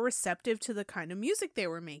be more receptive to the kind of music they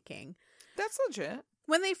were making. That's legit.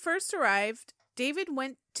 When they first arrived, David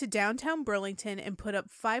went to downtown Burlington and put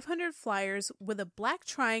up 500 flyers with a black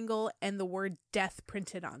triangle and the word death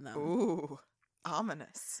printed on them. Ooh,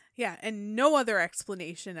 ominous. Yeah, and no other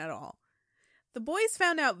explanation at all. The boys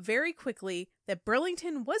found out very quickly that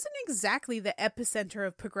Burlington wasn't exactly the epicenter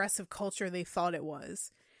of progressive culture they thought it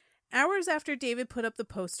was. Hours after David put up the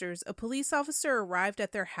posters, a police officer arrived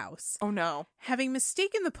at their house. Oh no. Having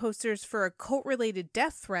mistaken the posters for a cult-related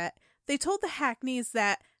death threat, they told the Hackneys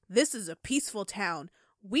that this is a peaceful town.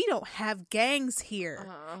 We don't have gangs here.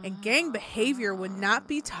 And gang behavior would not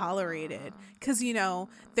be tolerated. Because, you know,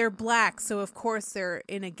 they're black, so of course they're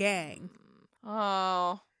in a gang.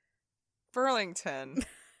 Oh. Burlington.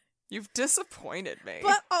 You've disappointed me.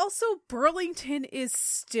 But also, Burlington is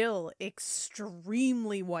still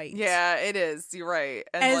extremely white. Yeah, it is. You're right.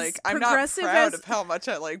 And, As I'm not progressive proud as- of how much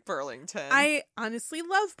I like Burlington. I honestly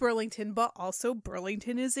love Burlington, but also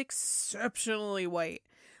Burlington is exceptionally white.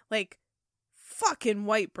 Like, fucking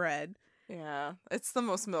white bread. Yeah, it's the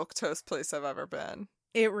most milquetoast place I've ever been.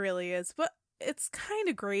 It really is. But it's kind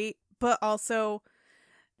of great, but also,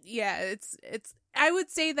 yeah, it's I would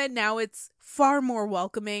say that now it's far more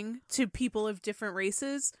welcoming to people of different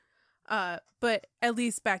races. But at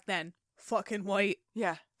least back then, fucking white.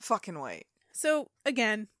 Yeah, fucking white. So,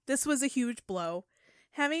 again, this was a huge blow.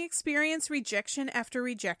 Having experienced rejection after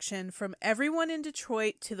rejection from everyone in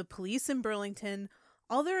Detroit to the police in Burlington,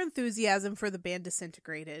 all their enthusiasm for the band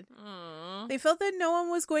disintegrated. They felt that no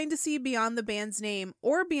one was going to see beyond the band's name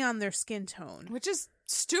or beyond their skin tone. Which is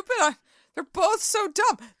stupid. They're both so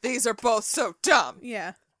dumb. These are both so dumb.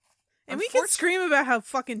 Yeah. And we can scream about how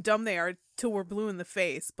fucking dumb they are till we're blue in the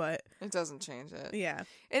face, but It doesn't change it. yeah.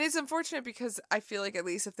 And it's unfortunate because I feel like at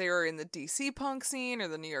least if they were in the DC punk scene or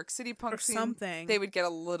the New York City punk Or scene, something. they would get a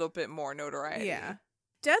little bit more notoriety. Yeah.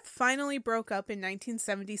 Death finally broke up in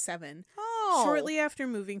 1977, Oh. shortly after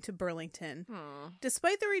moving to Burlington.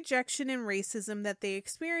 Despite the rejection and racism that they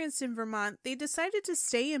experienced in Vermont, they decided to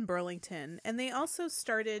stay in Burlington, and they also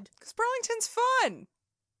started... Because Burlington's fun.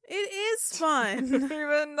 It is fun,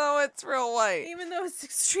 Even though it's real white. even though it's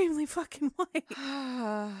extremely fucking white.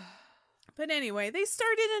 But anyway, they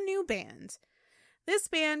started a new band. This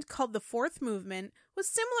band, called the Fourth Movement, was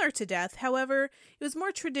similar to Death. However, it was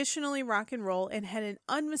more traditionally rock and roll and had an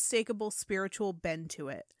unmistakable spiritual bend to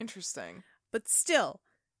it. Interesting. But still,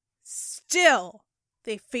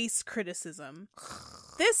 they faced criticism.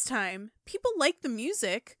 This time, people liked the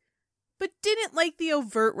music, but didn't like the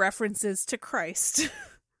overt references to Christ.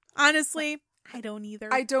 Honestly, I don't either.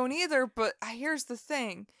 I don't either, but here's the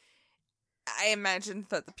thing. I imagined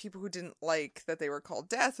that the people who didn't like that they were called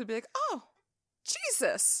Death would be like, oh,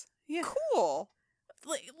 Jesus. Yeah. Cool.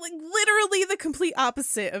 Like literally the complete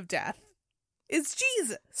opposite of Death is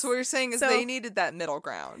Jesus. So what you're saying is So- they needed that middle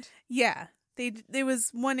ground. Yeah. There was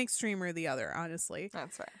one extreme or the other, honestly.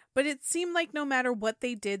 That's fair. But it seemed like no matter what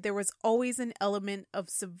they did, there was always an element of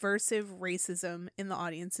subversive racism in the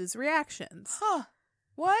audience's reactions. Huh.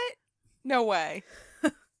 What? No way.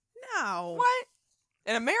 No. What?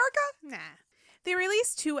 In America? Nah. They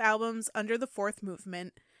released 2 albums under the Fourth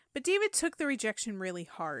Movement, but David took the rejection really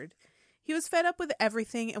hard. He was fed up with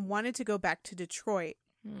everything and wanted to go back to Detroit.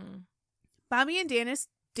 Bobby and Dennis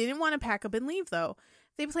didn't want to pack up and leave, though.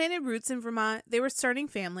 They planted roots in Vermont, they were starting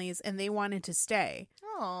families, and they wanted to stay.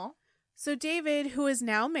 Oh. So David, who is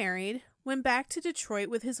now married, went back to Detroit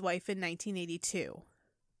with his wife in 1982.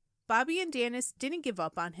 Bobby and Danis didn't give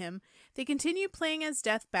up on him. They continued playing as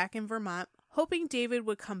Death back in Vermont, hoping David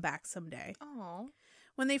would come back someday. Oh.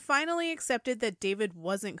 When they finally accepted that David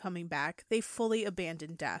wasn't coming back, they fully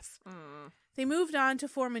abandoned Death. They moved on to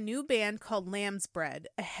form a new band called Lamb's Bread,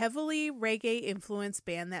 a heavily reggae-influenced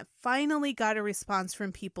band that finally got a response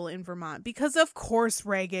from people in Vermont, because of course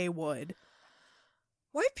reggae would.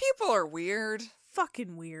 White people are weird.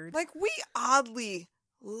 Fucking weird. Like, we oddly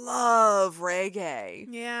love reggae.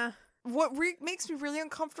 Yeah. What makes me really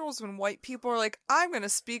uncomfortable is when white people are like, I'm going to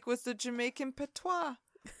speak with the Jamaican patois.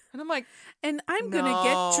 And I'm like, and I'm going to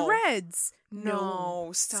get dreads.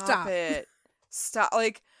 No, stop it. Stop.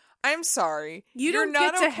 Like, I'm sorry. You're don't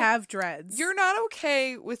get to have dreads. You're not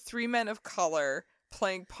okay with three men of color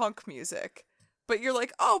playing punk music. But you're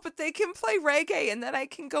like, oh, but they can play reggae and then I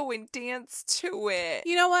can go and dance to it.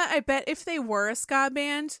 You know what? I bet if they were a ska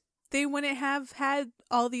band, they wouldn't have had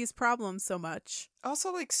all these problems so much.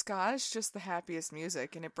 Also, like, ska is just the happiest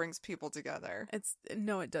music and it brings people together.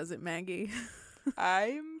 No, it doesn't, Maggie.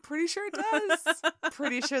 I'm pretty sure it does.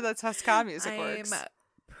 Pretty sure that's how ska music works. I'm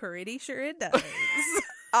pretty sure it does.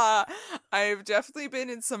 I've definitely been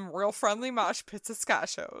in some real friendly mosh pits at ska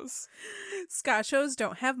shows. Ska shows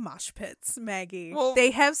don't have mosh pits, Maggie. Well,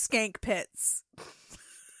 they have skank pits.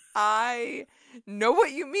 I know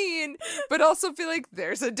what you mean, but also feel like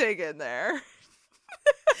there's a dig in there.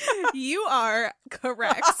 You are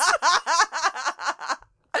correct.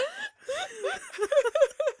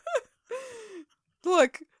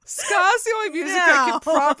 Look, ska's the only music I can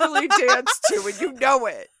properly dance to, and you know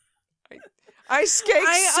it. I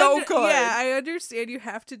skank good. Yeah, I understand you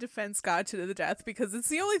have to defend ska to the death because it's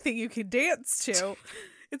the only thing you can dance to.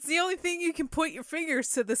 It's the only thing you can point your fingers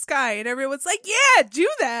to the sky, and everyone's like, yeah, do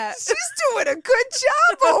that. She's doing a good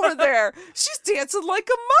job over there. She's dancing like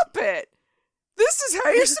a Muppet. This is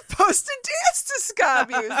how you're supposed to dance to ska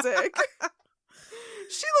music.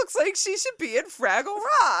 She looks like she should be in Fraggle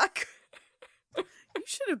Rock. You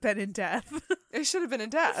should have been in Death. I should have been in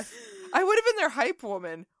Death. I would have been their hype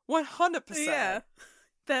woman. 100%. Yeah.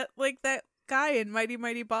 That guy in Mighty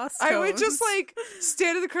Mighty Boss Tones. I would just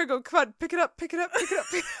stand in the car and go, come on, pick it up, pick it up, pick it up.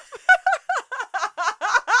 Pick it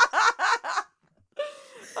up.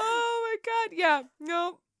 Oh my god, yeah.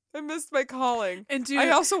 No, I missed my calling. And I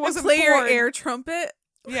also wasn't play born. Your air trumpet.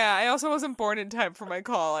 Yeah, I also wasn't born in time for my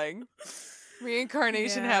calling.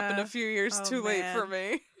 Reincarnation happened a few years too late for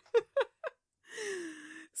me.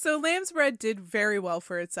 So Lamb's Bread did very well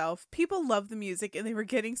for itself. People loved the music and they were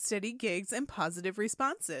getting steady gigs and positive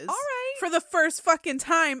responses. All right. For the first fucking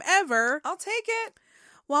time ever. I'll take it.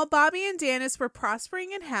 While Bobby and Danis were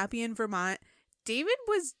prospering and happy in Vermont, David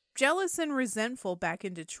was jealous and resentful back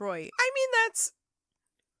in Detroit. I mean, that's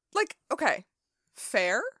okay,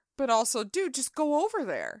 fair, but also, dude, just go over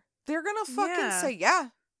there. They're gonna fucking say, yeah,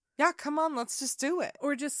 come on, let's just do it.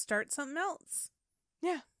 Or just start something else.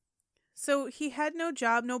 Yeah. So he had no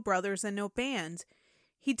job, no brothers, and no band.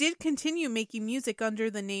 He did continue making music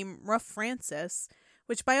under the name Rough Francis,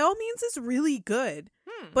 which by all means is really good,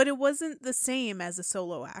 but it wasn't the same as a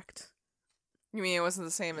solo act. You mean it wasn't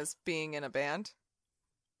the same as being in a band?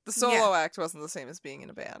 The solo act wasn't the same as being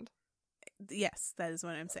in a band. Yes, that is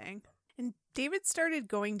what I'm saying. And David started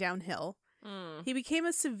going downhill. He became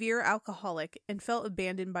a severe alcoholic and felt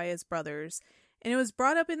abandoned by his brothers. And it was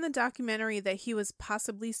brought up in the documentary that he was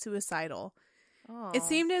possibly suicidal. Oh. It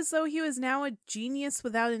seemed as though he was now a genius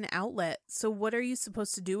without an outlet. So what are you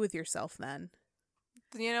supposed to do with yourself then?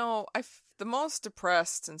 You know, the most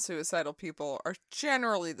depressed and suicidal people are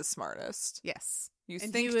generally the smartest. Yes. You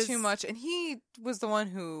think too much. And he was the one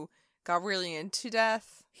who got really into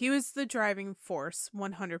death. He was the driving force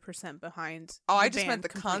 100% behind Oh, I just meant the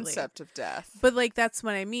concept of death. But that's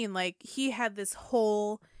what I mean. He had this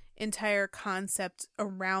whole entire concept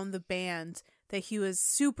around the band that he was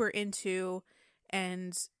super into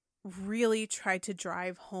and really tried to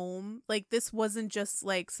drive home. This wasn't just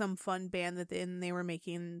some fun band that they were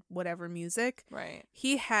making whatever music. Right.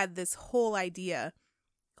 He had this whole idea,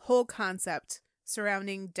 whole concept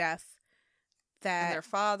surrounding death and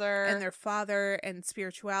their father and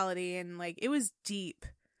spirituality, and it was deep.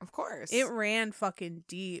 Of course. It ran fucking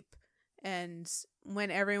deep. And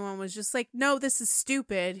when everyone was just like, no, this is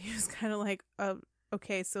stupid, he was kind of like,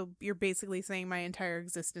 okay, so you're basically saying my entire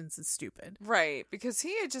existence is stupid. Right, because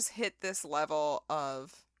he had just hit this level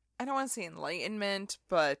of, I don't want to say enlightenment,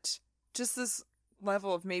 but just this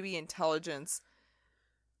level of maybe intelligence.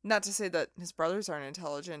 Not to say that his brothers aren't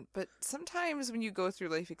intelligent, but sometimes when you go through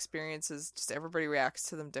life experiences, just everybody reacts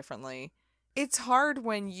to them differently. It's hard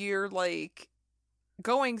when you're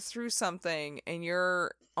going through something and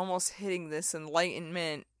you're almost hitting this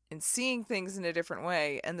enlightenment and seeing things in a different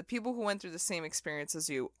way, and the people who went through the same experience as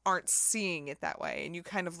you aren't seeing it that way, and you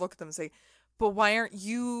kind of look at them and say, but why aren't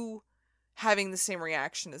you having the same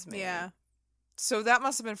reaction as me? Yeah. So that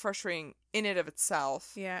must have been frustrating in and of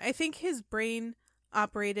itself. Yeah, I think his brain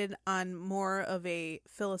operated on more of a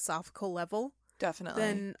philosophical level Definitely.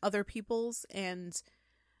 than other people's, and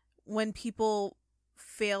when people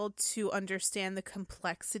failed to understand the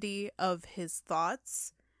complexity of his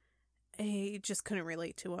thoughts, I just couldn't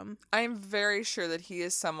relate to him. I'm very sure that he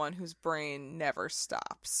is someone whose brain never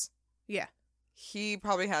stops. Yeah. He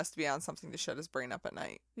probably has to be on something to shut his brain up at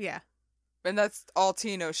night. Yeah. And that's all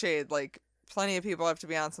tea, no shade. Like, plenty of people have to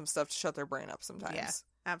be on some stuff to shut their brain up sometimes. Yeah,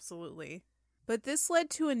 absolutely. But this led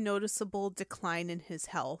to a noticeable decline in his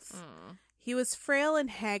health. He was frail and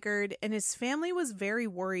haggard, and his family was very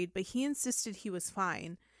worried, but he insisted he was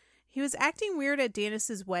fine. He was acting weird at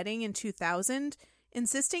Danis's wedding in 2000,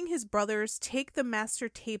 insisting his brothers take the master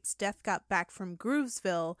tapes Death got back from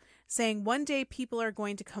Groovesville, saying one day people are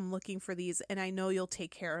going to come looking for these, and I know you'll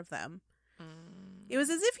take care of them. It was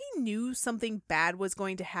as if he knew something bad was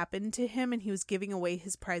going to happen to him, and he was giving away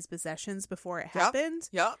his prized possessions before it happened.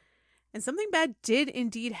 Yep. And something bad did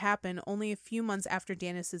indeed happen only a few months after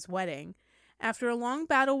Danis's wedding. After a long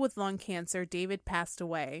battle with lung cancer, David passed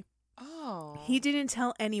away. Oh. He didn't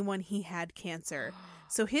tell anyone he had cancer,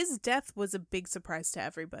 so his death was a big surprise to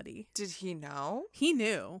everybody. Did he know? He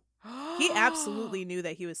knew. He absolutely knew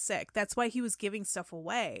that he was sick. That's why he was giving stuff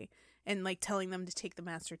away and like telling them to take the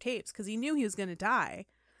master tapes, because he knew he was going to die.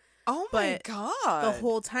 Oh my But God. The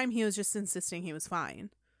whole time he was just insisting he was fine,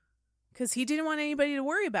 because he didn't want anybody to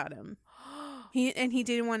worry about him. He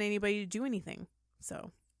didn't want anybody to do anything.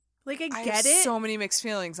 So, like, I get have it. So many mixed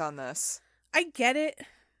feelings on this. I get it.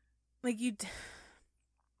 Like,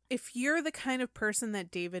 if you're the kind of person that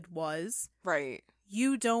David was, Right.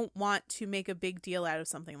 you don't want to make a big deal out of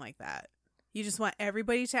something like that. You just want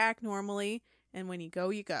everybody to act normally, and when you go,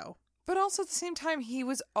 you go. But also at the same time, he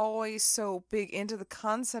was always so big into the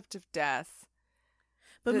concept of death.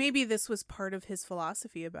 But maybe this was part of his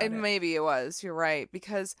philosophy about it. And maybe it was. You're right.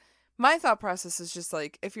 Because my thought process is just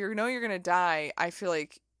like, if you know you're going to die, I feel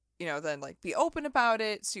like, you know, then like be open about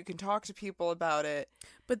it so you can talk to people about it.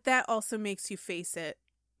 But that also makes you face it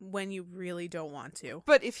when you really don't want to.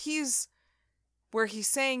 But if he's where he's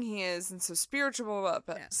saying he is and so spiritual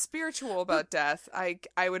about death,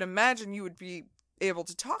 I would imagine you would be able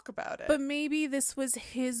to talk about it. But maybe this was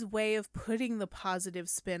his way of putting the positive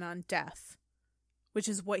spin on death, which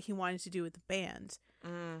is what he wanted to do with the band.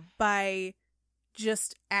 By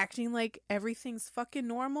just acting like everything's fucking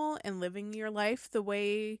normal and living your life the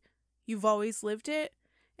way you've always lived it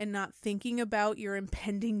and not thinking about your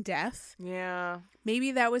impending death. Yeah.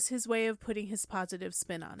 Maybe that was his way of putting his positive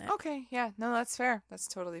spin on it. Okay, yeah. No, that's fair. That's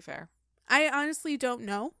totally fair. I honestly don't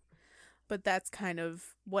know, but that's kind of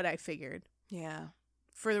what I figured. Yeah.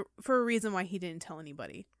 For a reason why he didn't tell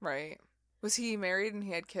anybody. Right. Was he married and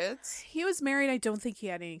he had kids? He was married. I don't think he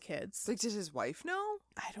had any kids. Like, did his wife know?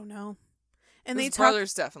 I don't know. And His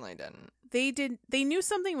brothers definitely didn't. They knew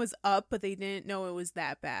something was up, but they didn't know it was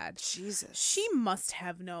that bad. Jesus. She must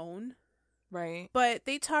have known. Right. But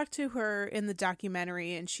they talked to her in the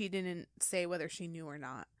documentary, and she didn't say whether she knew or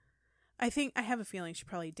not. I have a feeling she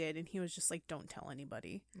probably did, and he was just like, don't tell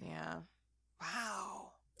anybody. Yeah.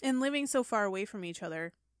 Wow. And living so far away from each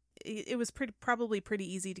other, it was probably pretty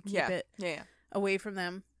easy to keep it away from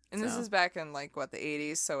them. And this is back in, like, what, the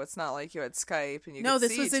 80s, so it's not like you had Skype and you No, could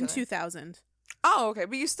this see was each in other. 2000. Oh, okay.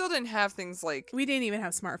 But you still didn't have things like... We didn't even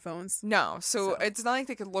have smartphones. No, so it's not like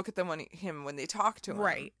they could look at them when they talked to him.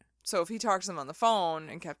 Right. So if he talked to them on the phone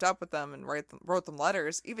and kept up with them and wrote them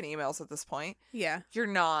letters, even emails at this point, yeah, you're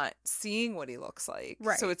not seeing what he looks like.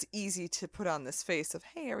 Right. So it's easy to put on this face of,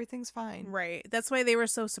 hey, everything's fine. Right. That's why they were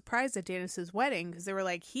so surprised at Danis's wedding, because they were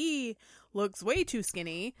like, he looks way too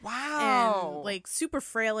skinny. Wow. And like super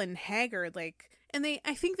frail and haggard. Like, and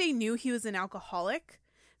I think they knew he was an alcoholic,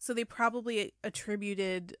 so they probably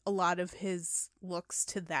attributed a lot of his looks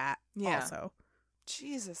to that also.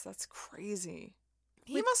 Jesus, that's crazy.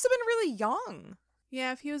 He must have been really young.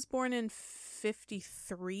 Yeah, if he was born in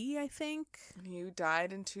 53, I think. And he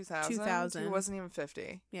died in 2000? 2000. He wasn't even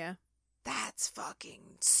 50. Yeah. That's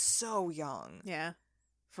fucking so young. Yeah.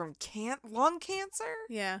 From lung cancer?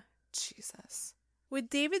 Yeah. Jesus. With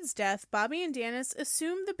David's death, Bobby and Danis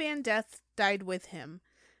assumed the band Death died with him,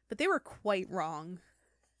 but they were quite wrong.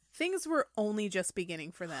 Things were only just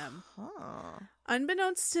beginning for them. Huh.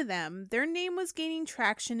 Unbeknownst to them, their name was gaining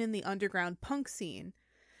traction in the underground punk scene.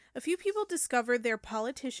 A few people discovered their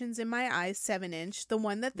Politicians in My Eyes 7-inch, the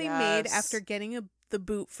one that they made after getting the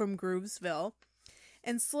boot from Groovesville,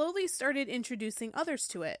 and slowly started introducing others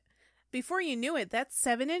to it. Before you knew it, that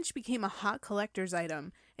 7-inch became a hot collector's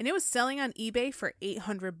item, and it was selling on eBay for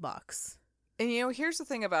 $800. And here's the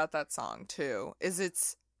thing about that song too,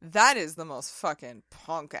 is that is the most fucking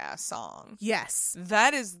punk ass song. Yes.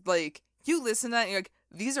 That is like, you listen to that and you're like,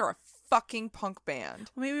 these are a fucking punk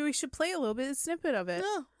band. Well, maybe we should play a little bit of snippet of it.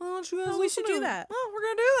 Yeah, why don't you guys we should do that. Oh, we're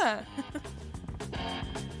gonna do that.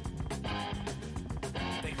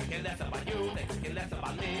 They care less about you, they care less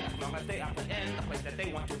about me. As long as they are put in the place that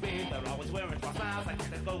they want to be, they're always wearing false smiles. I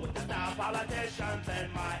can't go with the style. Politicians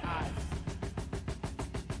in my eyes.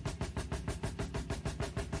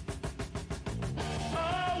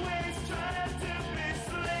 Always trying to be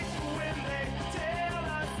slick when they tell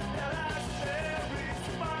us that they're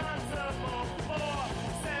responsible for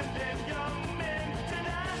sending young men to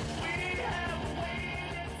die. We have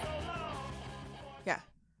waited so long. Yeah,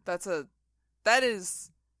 that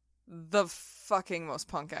is the fucking most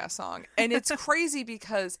punk ass song. And it's crazy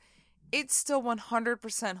because it still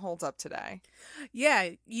 100% holds up today.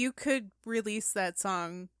 Yeah, you could release that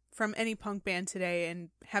song from any punk band today and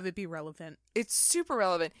have it be relevant. It's super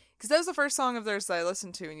relevant because that was the first song of theirs that I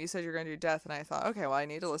listened to, and you said you're going to do Death, and I thought, okay, well, I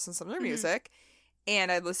need to listen to some of their music.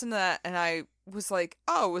 And I listened to that, and I was like,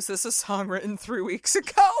 oh, was this a song written 3 weeks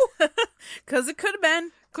ago? Because it could have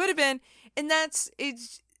been. Could have been. And that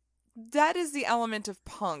is the element of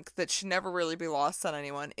punk that should never really be lost on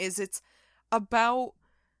anyone, is it's about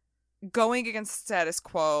going against the status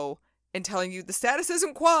quo and telling you the status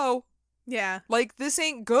isn't quo. Yeah. Like, this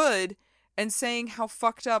ain't good, and saying how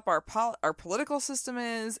fucked up our political system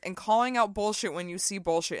is, and calling out bullshit when you see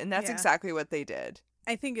bullshit, and that's exactly what they did.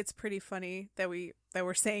 I think it's pretty funny that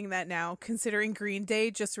we're saying that now, considering Green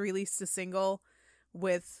Day just released a single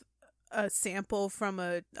with a sample from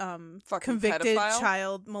a convicted pedophile?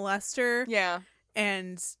 child molester. Yeah.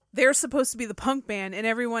 And they're supposed to be the punk band, and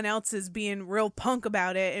everyone else is being real punk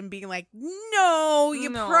about it and being like, no, you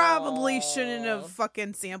probably shouldn't have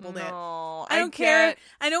fucking sampled it. I don't care.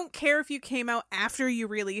 I don't care if you came out after you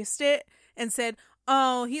released it and said,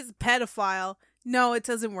 oh, he's a pedophile. No, it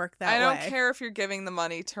doesn't work that way. I don't care if you're giving the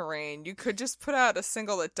money to Rain. You could just put out a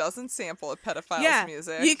single that doesn't sample a pedophile's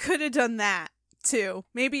music. You could have done that too.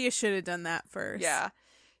 Maybe you should have done that first. Yeah.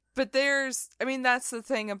 But that's the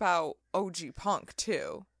thing about OG punk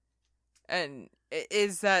too. And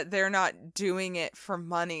is that they're not doing it for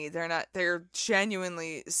money. They're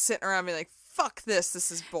genuinely sitting around being like, fuck this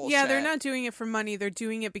is bullshit. Yeah, they're not doing it for money. They're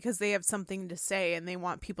doing it because they have something to say and they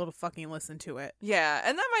want people to fucking listen to it. Yeah,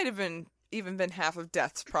 and that might have even been half of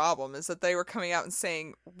Death's problem, is that they were coming out and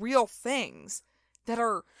saying real things that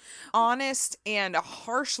are honest and a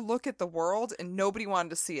harsh look at the world, and nobody wanted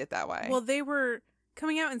to see it that way. Well, they were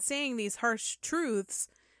coming out and saying these harsh truths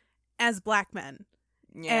as black men.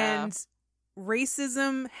 Yeah. And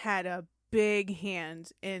racism had a big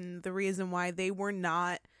hand in the reason why they were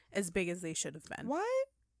not as big as they should have been. What?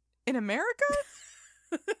 In America?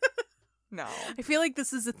 No. I feel like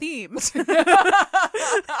this is a theme.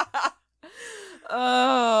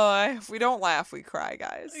 If we don't laugh, we cry,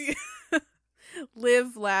 guys.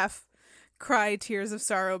 Live, laugh, cry tears of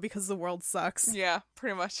sorrow because the world sucks. Yeah,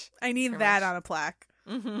 pretty much. I need that on a plaque.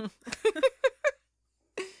 Mm-hmm.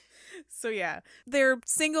 So yeah, their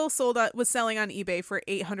single was selling on eBay for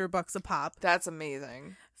 $800 a pop. That's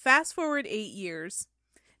amazing. Fast forward 8 years,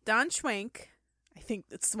 Don Schwenk, I think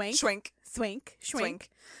it's Schwenk,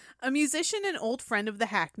 a musician and old friend of the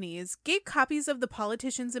Hackneys, gave copies of the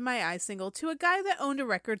Politicians in My Eyes single to a guy that owned a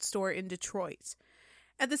record store in Detroit.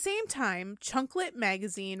 At the same time, Chunklet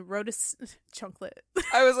magazine wrote a Chunklet.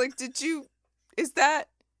 I was like, is that?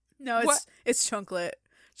 No, what? It's Chunklet.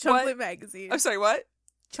 Chunklet magazine. I'm sorry, what?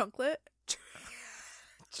 Chunklet.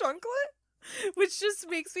 Chunklet? Which just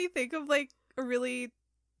makes me think of like a really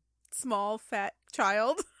small, fat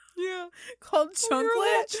child. Yeah. Called Chunklet. You're a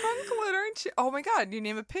little Chunklet, aren't you? Oh my god, you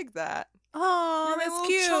name a pig that. Oh, that's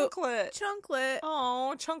cute. Chunklet. Chunklet.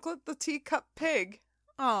 Oh, Chunklet the teacup pig.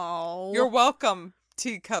 Oh. You're welcome,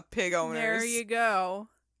 teacup pig owners. There you go.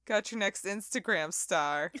 Got your next Instagram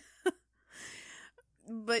star.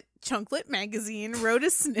 But Chunklet magazine wrote a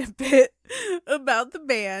snippet about the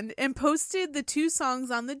band and posted the 2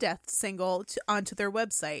 songs on the Death single onto their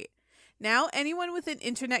website. Now, anyone with an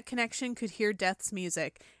internet connection could hear Death's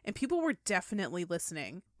music, and people were definitely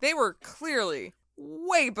listening. They were clearly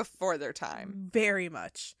way before their time. Very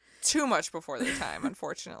much. Too much before their time,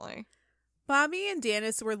 unfortunately. Bobby and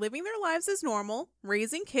Dennis were living their lives as normal,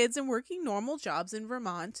 raising kids and working normal jobs in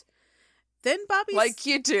Vermont. Then Bobby's Like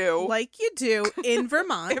you do. in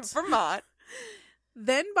Vermont. In Vermont.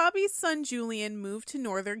 Then Bobby's son Julian moved to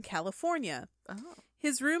Northern California. Oh.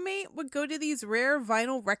 His roommate would go to these rare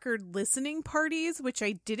vinyl record listening parties, which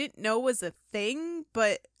I didn't know was a thing,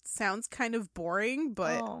 but sounds kind of boring.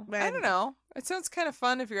 But I don't know. It sounds kind of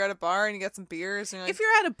fun if you're at a bar and you get some beers. And you're like, If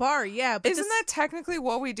you're at a bar, yeah. But isn't that technically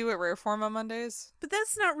what we do at Rare Form on Mondays? But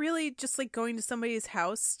that's not really just like going to somebody's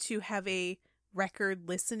house to have a record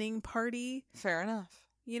listening party. Fair enough.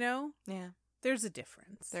 You know? Yeah. There's a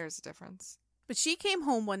difference. There's a difference. But she came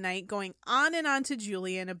home one night going on and on to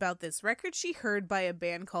Julian about this record she heard by a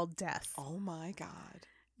band called Death. Oh my God.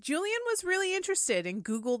 Julian was really interested and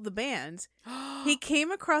Googled the band. He came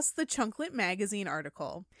across the Chunklet magazine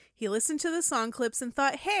article. He listened to the song clips and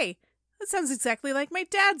thought, hey, that sounds exactly like my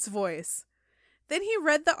dad's voice. Then he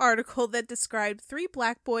read the article that described 3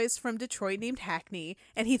 black boys from Detroit named Hackney,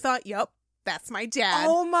 and he thought, yup, that's my dad.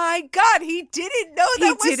 Oh my God. He didn't know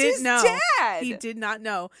that was his dad. He did not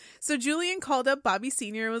know. So Julian called up Bobby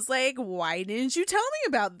Sr. and was like, why didn't you tell me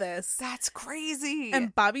about this? That's crazy.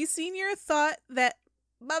 And Bobby Sr. thought that,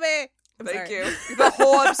 Bobby. Thank you. The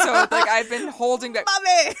whole episode, like I've been holding back.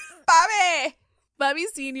 Bobby. Bobby. Bobby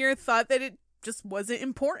Sr. thought that it just wasn't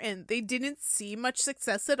important. They didn't see much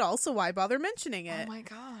success at all, so why bother mentioning it? Oh my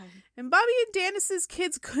God. And Bobby and Dennis's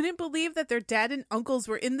kids couldn't believe that their dad and uncles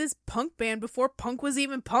were in this punk band before punk was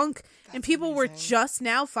even punk. And people were just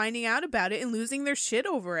now finding out about it and losing their shit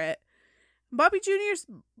over it. Bobby Jr.'s...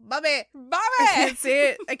 Bobby!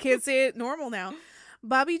 I can't say it normal now.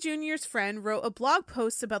 Bobby Jr.'s friend wrote a blog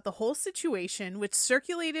post about the whole situation, which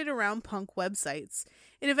circulated around punk websites.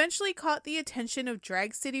 It eventually caught the attention of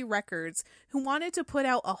Drag City Records, who wanted to put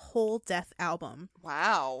out a whole Death album.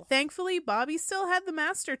 Wow. Thankfully, Bobby still had the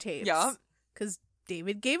master tapes. Yup. Because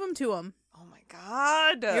David gave them to him. Oh my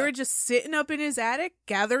God. They were just sitting up in his attic,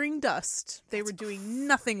 gathering dust. They were doing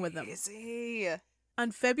nothing with them. Crazy.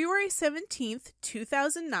 On February 17th,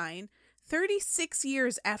 2009, 36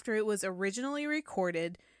 years after it was originally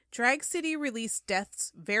recorded, Drag City released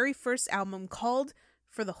Death's very first album called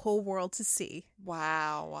For the Whole World to See.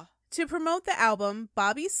 Wow. To promote the album,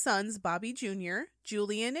 Bobby's sons, Bobby Jr.,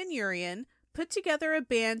 Julian, and Urian, put together a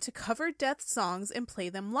band to cover Death songs and play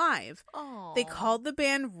them live. Oh. They called the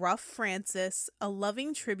band Rough Francis, a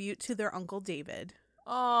loving tribute to their Uncle David.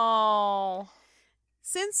 Oh.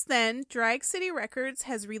 Since then, Drag City Records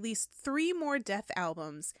has released 3 more Death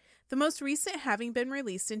albums, the most recent having been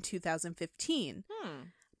released in 2015.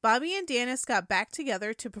 Bobby and Dennis got back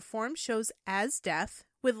together to perform shows as Death,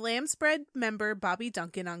 with Lambsbread member Bobby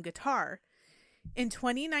Duncan on guitar. In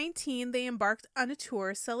 2019, they embarked on a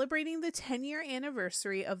tour celebrating the 10-year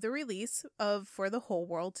anniversary of the release of For the Whole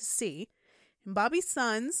World to See. And Bobby's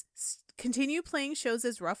sons continue playing shows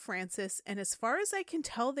as Rough Francis, and as far as I can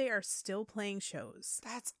tell, they are still playing shows.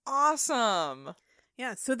 That's awesome.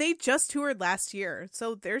 Yeah, so they just toured last year,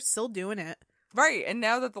 so they're still doing it. Right, and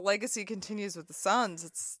now that the legacy continues with the sons,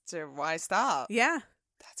 it's why stop? Yeah.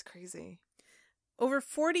 That's crazy. Over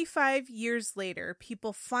 45 years later,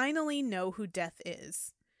 people finally know who Death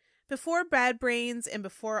is. Before Bad Brains and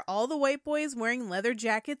before all the white boys wearing leather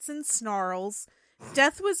jackets and snarls,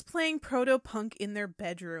 Death was playing proto-punk in their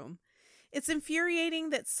bedroom. It's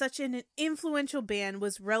infuriating that such an influential band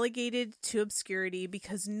was relegated to obscurity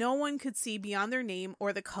because no one could see beyond their name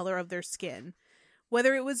or the color of their skin.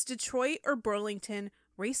 Whether it was Detroit or Burlington,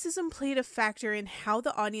 racism played a factor in how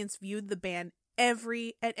the audience viewed the band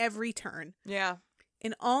at every turn. Yeah.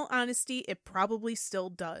 In all honesty, it probably still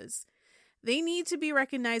does. They need to be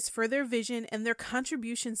recognized for their vision and their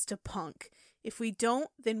contributions to punk. If we don't,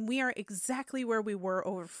 then we are exactly where we were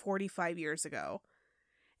over 45 years ago.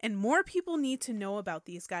 And more people need to know about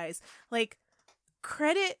these guys. Like,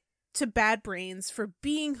 credit to Bad Brains for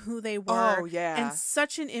being who they were. Oh, yeah. And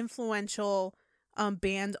such an influential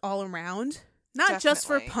band all around. Not just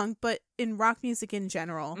for Definitely. punk, but in rock music in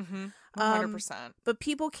general. 100%. But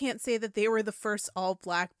people can't say that they were the first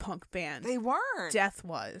all-black punk band. They weren't. Death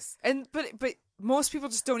was. And but most people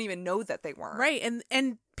just don't even know that they weren't. Right,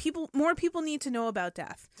 and more people need to know about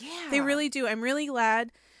Death. Yeah. They really do. I'm really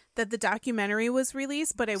glad that the documentary was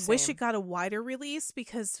released, but I wish Same. it got a wider release,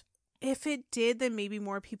 because if it did, then maybe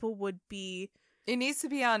more people would be... It needs to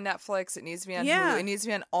be on Netflix. It needs to be on Yeah. Hulu. It needs to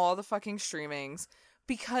be on all the fucking streamings.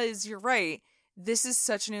 Because you're right. This is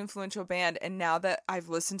such an influential band. And now that I've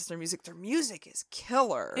listened to their music is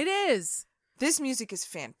killer. It is. This music is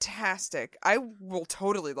fantastic. I will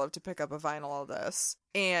totally love to pick up a vinyl of this.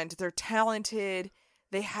 And they're talented.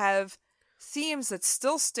 They have themes that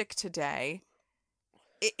still stick today.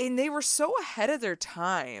 And they were so ahead of their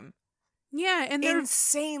time. Yeah, and they're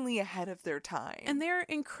insanely ahead of their time. And they're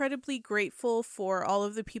incredibly grateful for all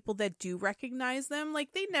of the people that do recognize them.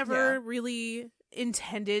 Like, they never really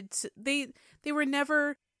intended to, they were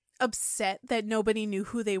never upset that nobody knew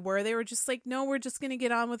who they were. They were just like, no, we're just going to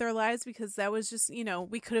get on with our lives because that was just,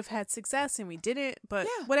 we could have had success and we didn't, but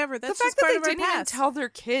whatever. That's the fact just part that of they our didn't even past. tell their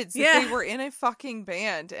kids that they were in a fucking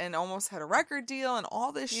band and almost had a record deal and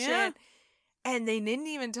all this shit. And they didn't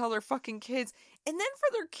even tell their fucking kids. And then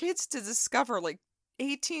for their kids to discover, like,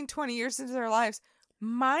 18, 20 years into their lives,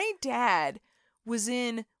 my dad was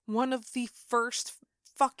in one of the first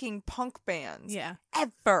fucking punk bands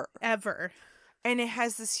ever. And it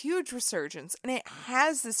has this huge resurgence, and it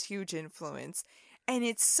has this huge influence, and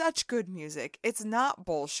it's such good music. It's not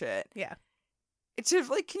bullshit. Yeah. It's just,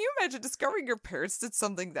 like, can you imagine discovering your parents did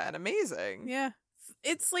something that amazing? Yeah.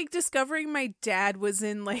 It's like discovering my dad was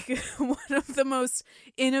in, like, one of the most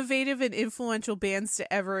innovative and influential bands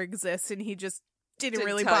to ever exist, and he just didn't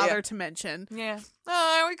really bother to mention. Yeah.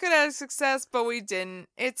 Oh, we could have success, but we didn't.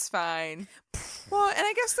 It's fine. Well, and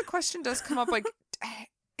I guess the question does come up, like,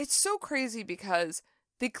 it's so crazy because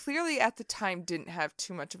they clearly at the time didn't have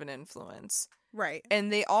too much of an influence. Right.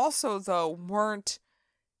 And they also, though, weren't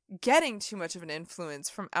getting too much of an influence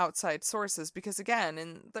from outside sources because, again,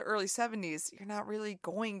 in the early 70s, you're not really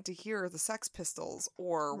going to hear the Sex Pistols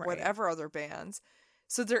or whatever other bands.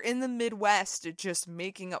 So they're in the Midwest just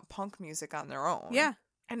making up punk music on their own. Yeah.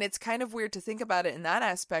 And it's kind of weird to think about it in that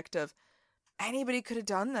aspect of anybody could have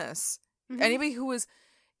done this. Mm-hmm. Anybody who was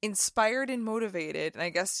inspired and motivated, and I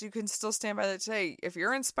guess you can still stand by that today. If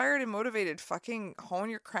you're inspired and motivated, fucking hone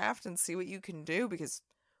your craft and see what you can do because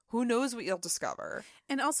who knows what you'll discover.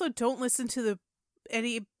 And also don't listen to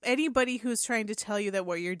anybody who's trying to tell you that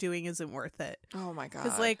what you're doing isn't worth it. Oh my God.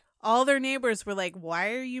 Because, like, all their neighbors were like,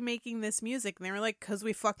 why are you making this music? And they were like, because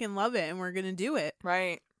we fucking love it and we're going to do it.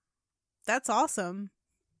 Right. That's awesome.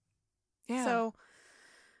 Yeah. So,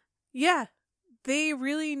 yeah, they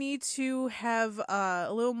really need to have a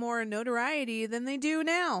little more notoriety than they do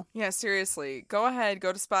now. Yeah, seriously. Go ahead,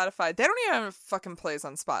 go to Spotify. They don't even have fucking plays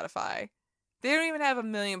on Spotify. They don't even have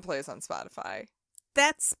 1 million plays on Spotify.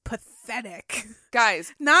 That's pathetic.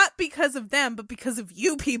 Guys. Not because of them, but because of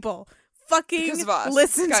you people. Fucking because of us.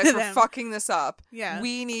 Listen Guys, to we're them. fucking this up. Yeah.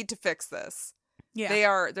 We need to fix this.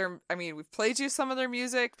 Yeah. We've played you some of their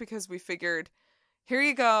music because we figured, here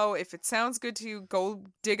you go. If it sounds good to you, go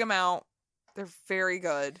dig them out. They're very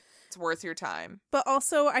good. It's worth your time. But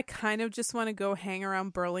also, I kind of just want to go hang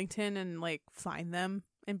around Burlington and, like, find them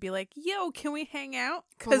and be like, yo, can we hang out?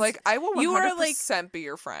 Because, like, I will 100% you are, like, be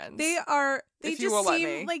your friends. They if you just will let seem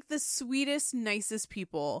me. like the sweetest, nicest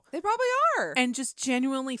people. They probably are. And just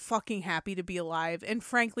genuinely fucking happy to be alive. And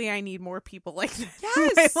frankly, I need more people like that. Yes.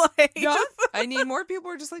 In my life. Yeah. I need more people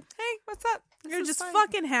who are just like, hey, what's up? You're just fine.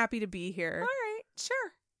 fucking happy to be here. All right,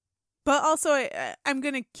 sure. But also, I'm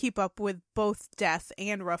going to keep up with both Death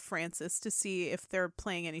and Rough Francis to see if they're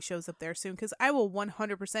playing any shows up there soon. Because I will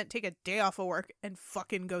 100% take a day off of work and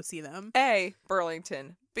fucking go see them. A,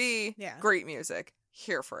 Burlington. B, Yeah. great music.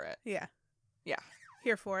 Here for it. Yeah. Yeah.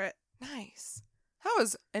 Here for it. Nice. That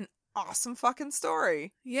was an awesome fucking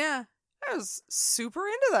story. Yeah. I was super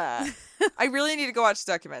into that. I really need to go watch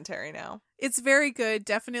the documentary now. It's very good.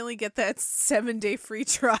 Definitely get that 7-day free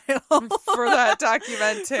trial. For that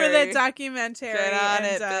documentary. For that documentary. Get on And,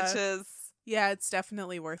 it, bitches. Yeah, it's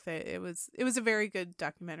definitely worth it. It was a very good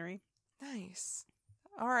documentary. Nice.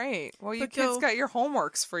 All right. Well, you But kids go- got your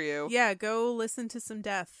homeworks for you. Yeah, go listen to some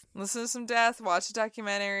Death. Listen to some Death, watch a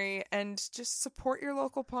documentary, and just support your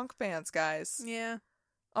local punk bands, guys. Yeah.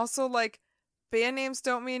 Also, like, band names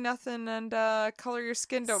don't mean nothing, and color your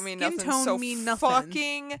skin don't mean Skin nothing. tone So mean nothing.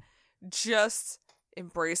 fucking just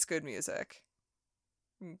embrace good music.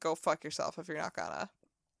 Go fuck yourself if you're not gonna.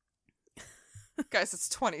 Guys, it's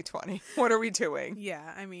 2020. What are we doing?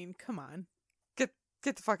 Yeah, I mean, come on. Get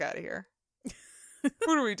the fuck out of here.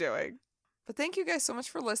 What are we doing? But thank you guys so much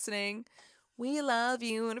for listening. We love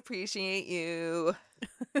you and appreciate you.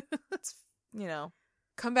 It's,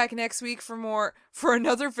 come back next week for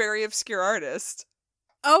another very obscure artist.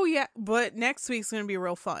 Oh, yeah, but next week's going to be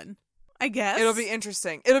real fun, I guess. It'll be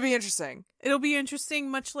interesting. It'll be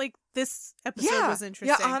interesting, much like this episode was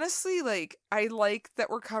interesting. Yeah, honestly, like, I like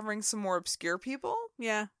that we're covering some more obscure people.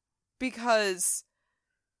 Yeah. Because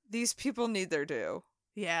these people need their due.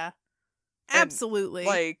 Yeah. And, Absolutely.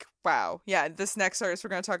 like, wow. Yeah, this next artist we're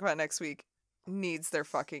going to talk about next week needs their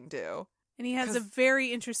fucking due. And he has a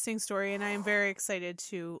very interesting story, and I am very excited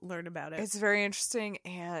to learn about it. It's very interesting,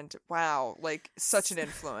 and wow, like, such an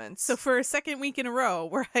influence. So for a second week in a row,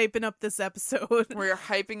 we're hyping up this episode. We're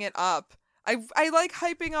hyping it up. I like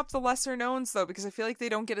hyping up the lesser knowns though, because I feel like they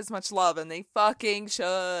don't get as much love, and they fucking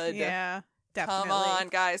should. Yeah, definitely. Come on,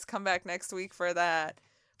 guys, come back next week for that.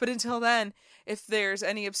 But until then, if there's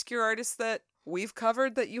any obscure artists that we've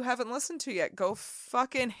covered that you haven't listened to yet, go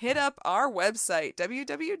fucking hit up our website,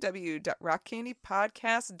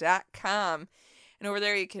 www.rockcandypodcast.com. And over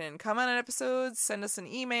there you can comment on episodes, send us an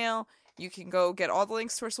email. You can go get all the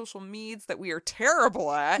links to our social medias that we are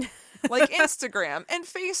terrible at, like Instagram and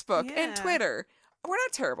Facebook and Twitter. We're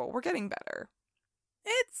not terrible. We're getting better.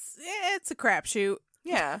 It's a crapshoot.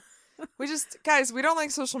 Yeah. We just, guys, we don't like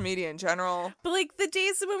social media in general. But like the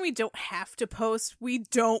days when we don't have to post, we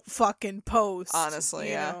don't fucking post. Honestly,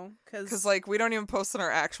 yeah. Because Because, like, we don't even post on our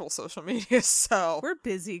actual social media, so. we're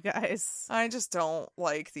busy, guys. I just don't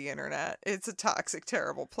like the internet. It's a toxic,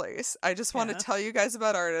 terrible place. I just want to tell you guys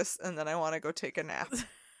about artists, and then I want to go take a nap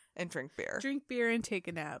and drink beer. Drink beer and take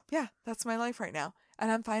a nap. Yeah, that's my life right now,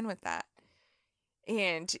 and I'm fine with that.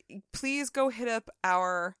 And please go hit up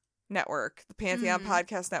our network, the Pantheon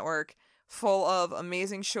Podcast Network, full of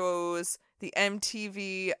amazing shows, the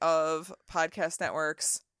MTV of podcast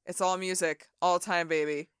networks. It's all music, all time,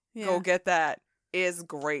 baby. Yeah. Go get that. Is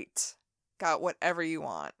great. Got whatever you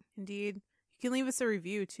want. Indeed. You can leave us a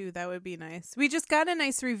review, too. That would be nice. We just got a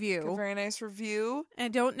nice review. A very nice review. I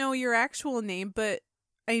don't know your actual name, but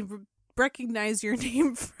I recognize your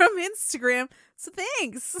name from Instagram, so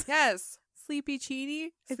thanks. Yes. Sleepy Cheeny?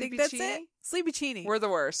 I Sleepy think that's Cheeny? it. Sleepy Cheeny. We're the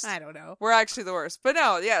worst. I don't know. We're actually the worst. But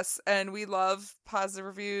no, yes. And we love positive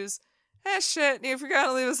reviews. Shit. If you're going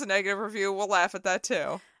to leave us a negative review, we'll laugh at that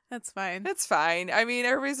too. That's fine. It's fine. I mean,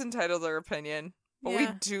 everybody's entitled to their opinion. But we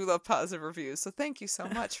Yeah. do love positive reviews. So thank you so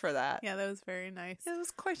much for that. Yeah, that was very nice. Yeah, it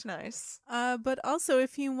was quite nice. But also,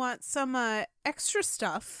 if you want some extra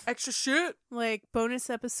stuff, Extra shit. like bonus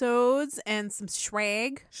episodes and some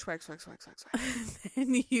swag, Swag.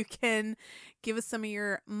 then you can give us some of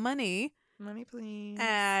your money Money, please.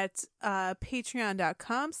 at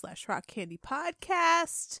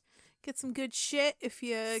patreon.com/rockcandypodcast. Get some good shit if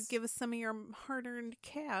you give us some of your hard-earned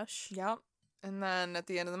cash. Yep. And then at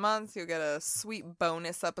the end of the month, you'll get a sweet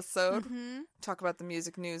bonus episode. Mm-hmm. Talk about the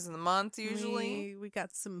music news in the month, usually. We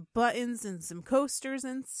got some buttons and some coasters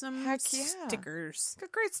and some Heck yeah. stickers.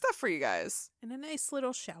 Got great stuff for you guys. And a nice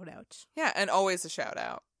little shout-out. Yeah, and always a shout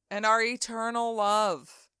out. And our eternal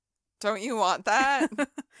love. Don't you want that?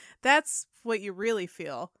 That's what you really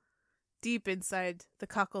feel deep inside the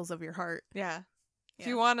cockles of your heart. Yeah. If Yeah.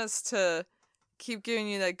 you want us to keep giving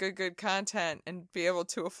you that good content and be able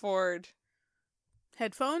to afford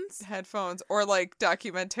Headphones headphones or like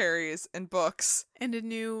documentaries and books. and a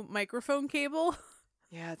new microphone cable.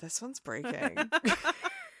 Yeah, this one's breaking.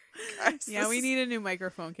 Guys, Yeah, we this need a new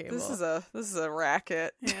microphone cable. This is a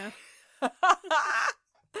racket. Yeah.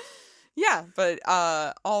 Yeah, but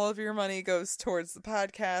all of your money goes towards the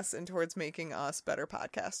podcast and towards making us better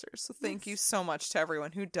podcasters. So thank you so much to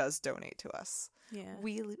everyone who does donate to us. Yeah.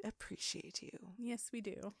 We appreciate you. Yes, we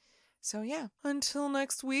do. So yeah, until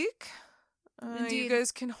next week, you Indeed.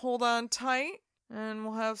 guys can hold on tight and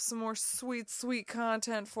we'll have some more sweet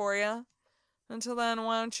content for you. Until then,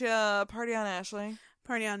 why don't you party on, Ashley?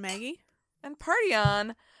 Party on, Maggie. And party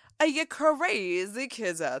on, you crazy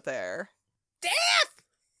kids out there. Death!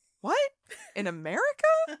 What? In America?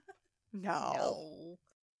 No.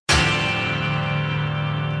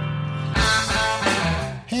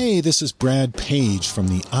 Hey, this is Brad Page from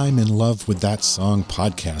the I'm in Love with That Song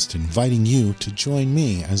podcast, inviting you to join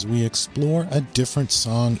me as we explore a different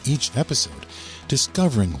song each episode,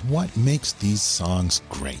 discovering what makes these songs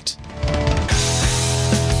great.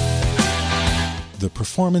 The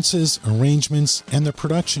performances, arrangements, and the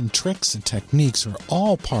production tricks and techniques are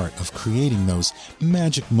all part of creating those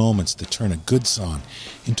magic moments that turn a good song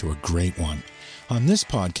into a great one. On this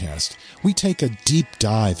podcast, we take a deep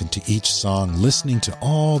dive into each song, listening to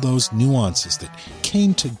all those nuances that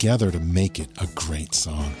came together to make it a great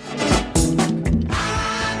song.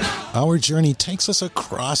 Our journey takes us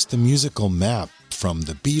across the musical map, from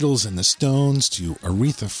the Beatles and the Stones to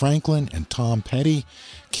Aretha Franklin and Tom Petty,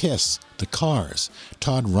 Kiss, The Cars,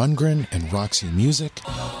 Todd Rundgren and Roxy Music,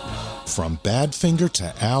 from Badfinger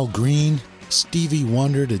to Al Green, Stevie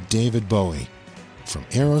Wonder to David Bowie, from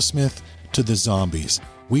Aerosmith to the Zombies.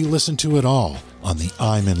 We listen to it all on the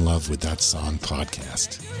I'm in Love with That Song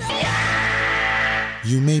podcast.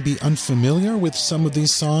 You may be unfamiliar with some of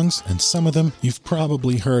these songs, and some of them you've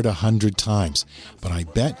probably heard 100 times, but I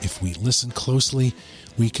bet if we listen closely,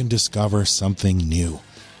 we can discover something new.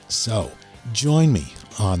 So, join me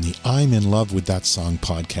on the I'm in Love with That Song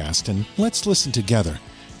podcast, and let's listen together,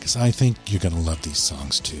 because I think you're going to love these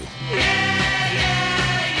songs too. Yeah, yeah, yeah, yeah,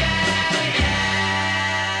 yeah. Yeah, yeah, yeah, yeah, yeah, yeah. Yeah, yeah, yeah, yeah, yeah, yeah. Yeah, yeah, yeah, yeah, yeah, yeah, yeah. Yeah, yeah, yeah, yeah, yeah, yeah, yeah. Yeah, yeah, yeah, yeah, yeah, yeah, yeah. Yeah, yeah, yeah, yeah, yeah, yeah, yeah. Yeah, yeah, yeah, yeah, yeah, yeah, yeah. Yeah, yeah, yeah, yeah, yeah, yeah,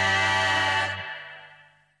 yeah. Yeah, yeah, yeah, yeah, yeah, yeah, yeah.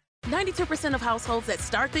 92% of households that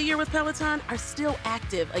start the year with Peloton are still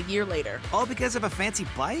active a year later. All because of a fancy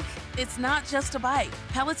bike? It's not just a bike.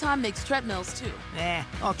 Peloton makes treadmills too.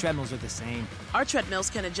 All treadmills are the same. Our treadmills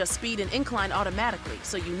can adjust speed and incline automatically,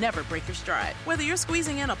 so you never break your stride. Whether you're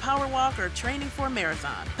squeezing in a power walk or training for a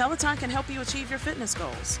marathon, Peloton can help you achieve your fitness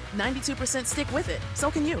goals. 92% stick with it. So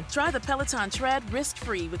can you. Try the Peloton Tread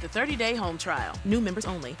risk-free with a 30-day home trial. New members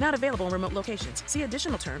only. Not available in remote locations. See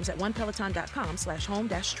additional terms at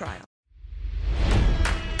onepeloton.com/home-trial.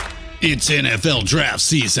 It's NFL draft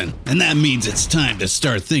season, and that means it's time to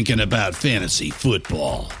start thinking about fantasy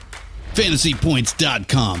football.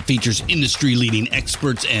 FantasyPoints.com features industry-leading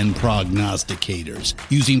experts and prognosticators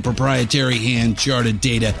using proprietary hand-charted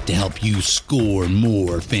data to help you score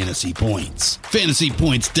more fantasy points.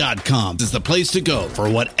 FantasyPoints.com is the place to go for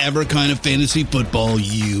whatever kind of fantasy football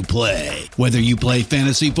you play. Whether you play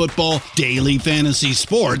fantasy football, daily fantasy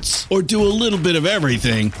sports, or do a little bit of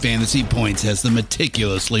everything, Fantasy Points has the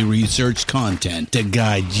meticulously researched content to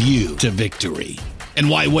guide you to victory. And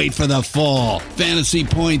why wait for the fall? Fantasy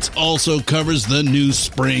Points also covers the new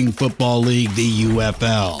spring football league, the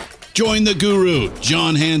UFL. Join the guru,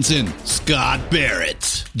 John Hansen, Scott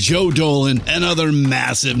Barrett, Joe Dolan, and other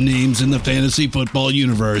massive names in the fantasy football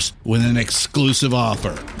universe with an exclusive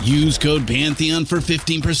offer. Use code Pantheon for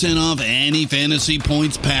 15% off any Fantasy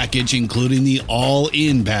Points package, including the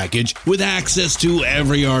all-in package, with access to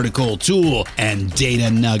every article, tool, and data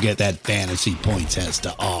nugget that Fantasy Points has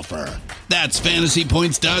to offer. That's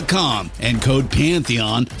FantasyPoints.com and code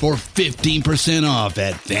Pantheon for 15% off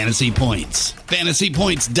at Fantasy Points.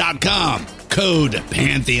 FantasyPoints.com, code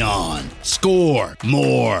Pantheon. Score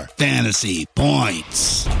more fantasy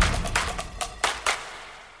points.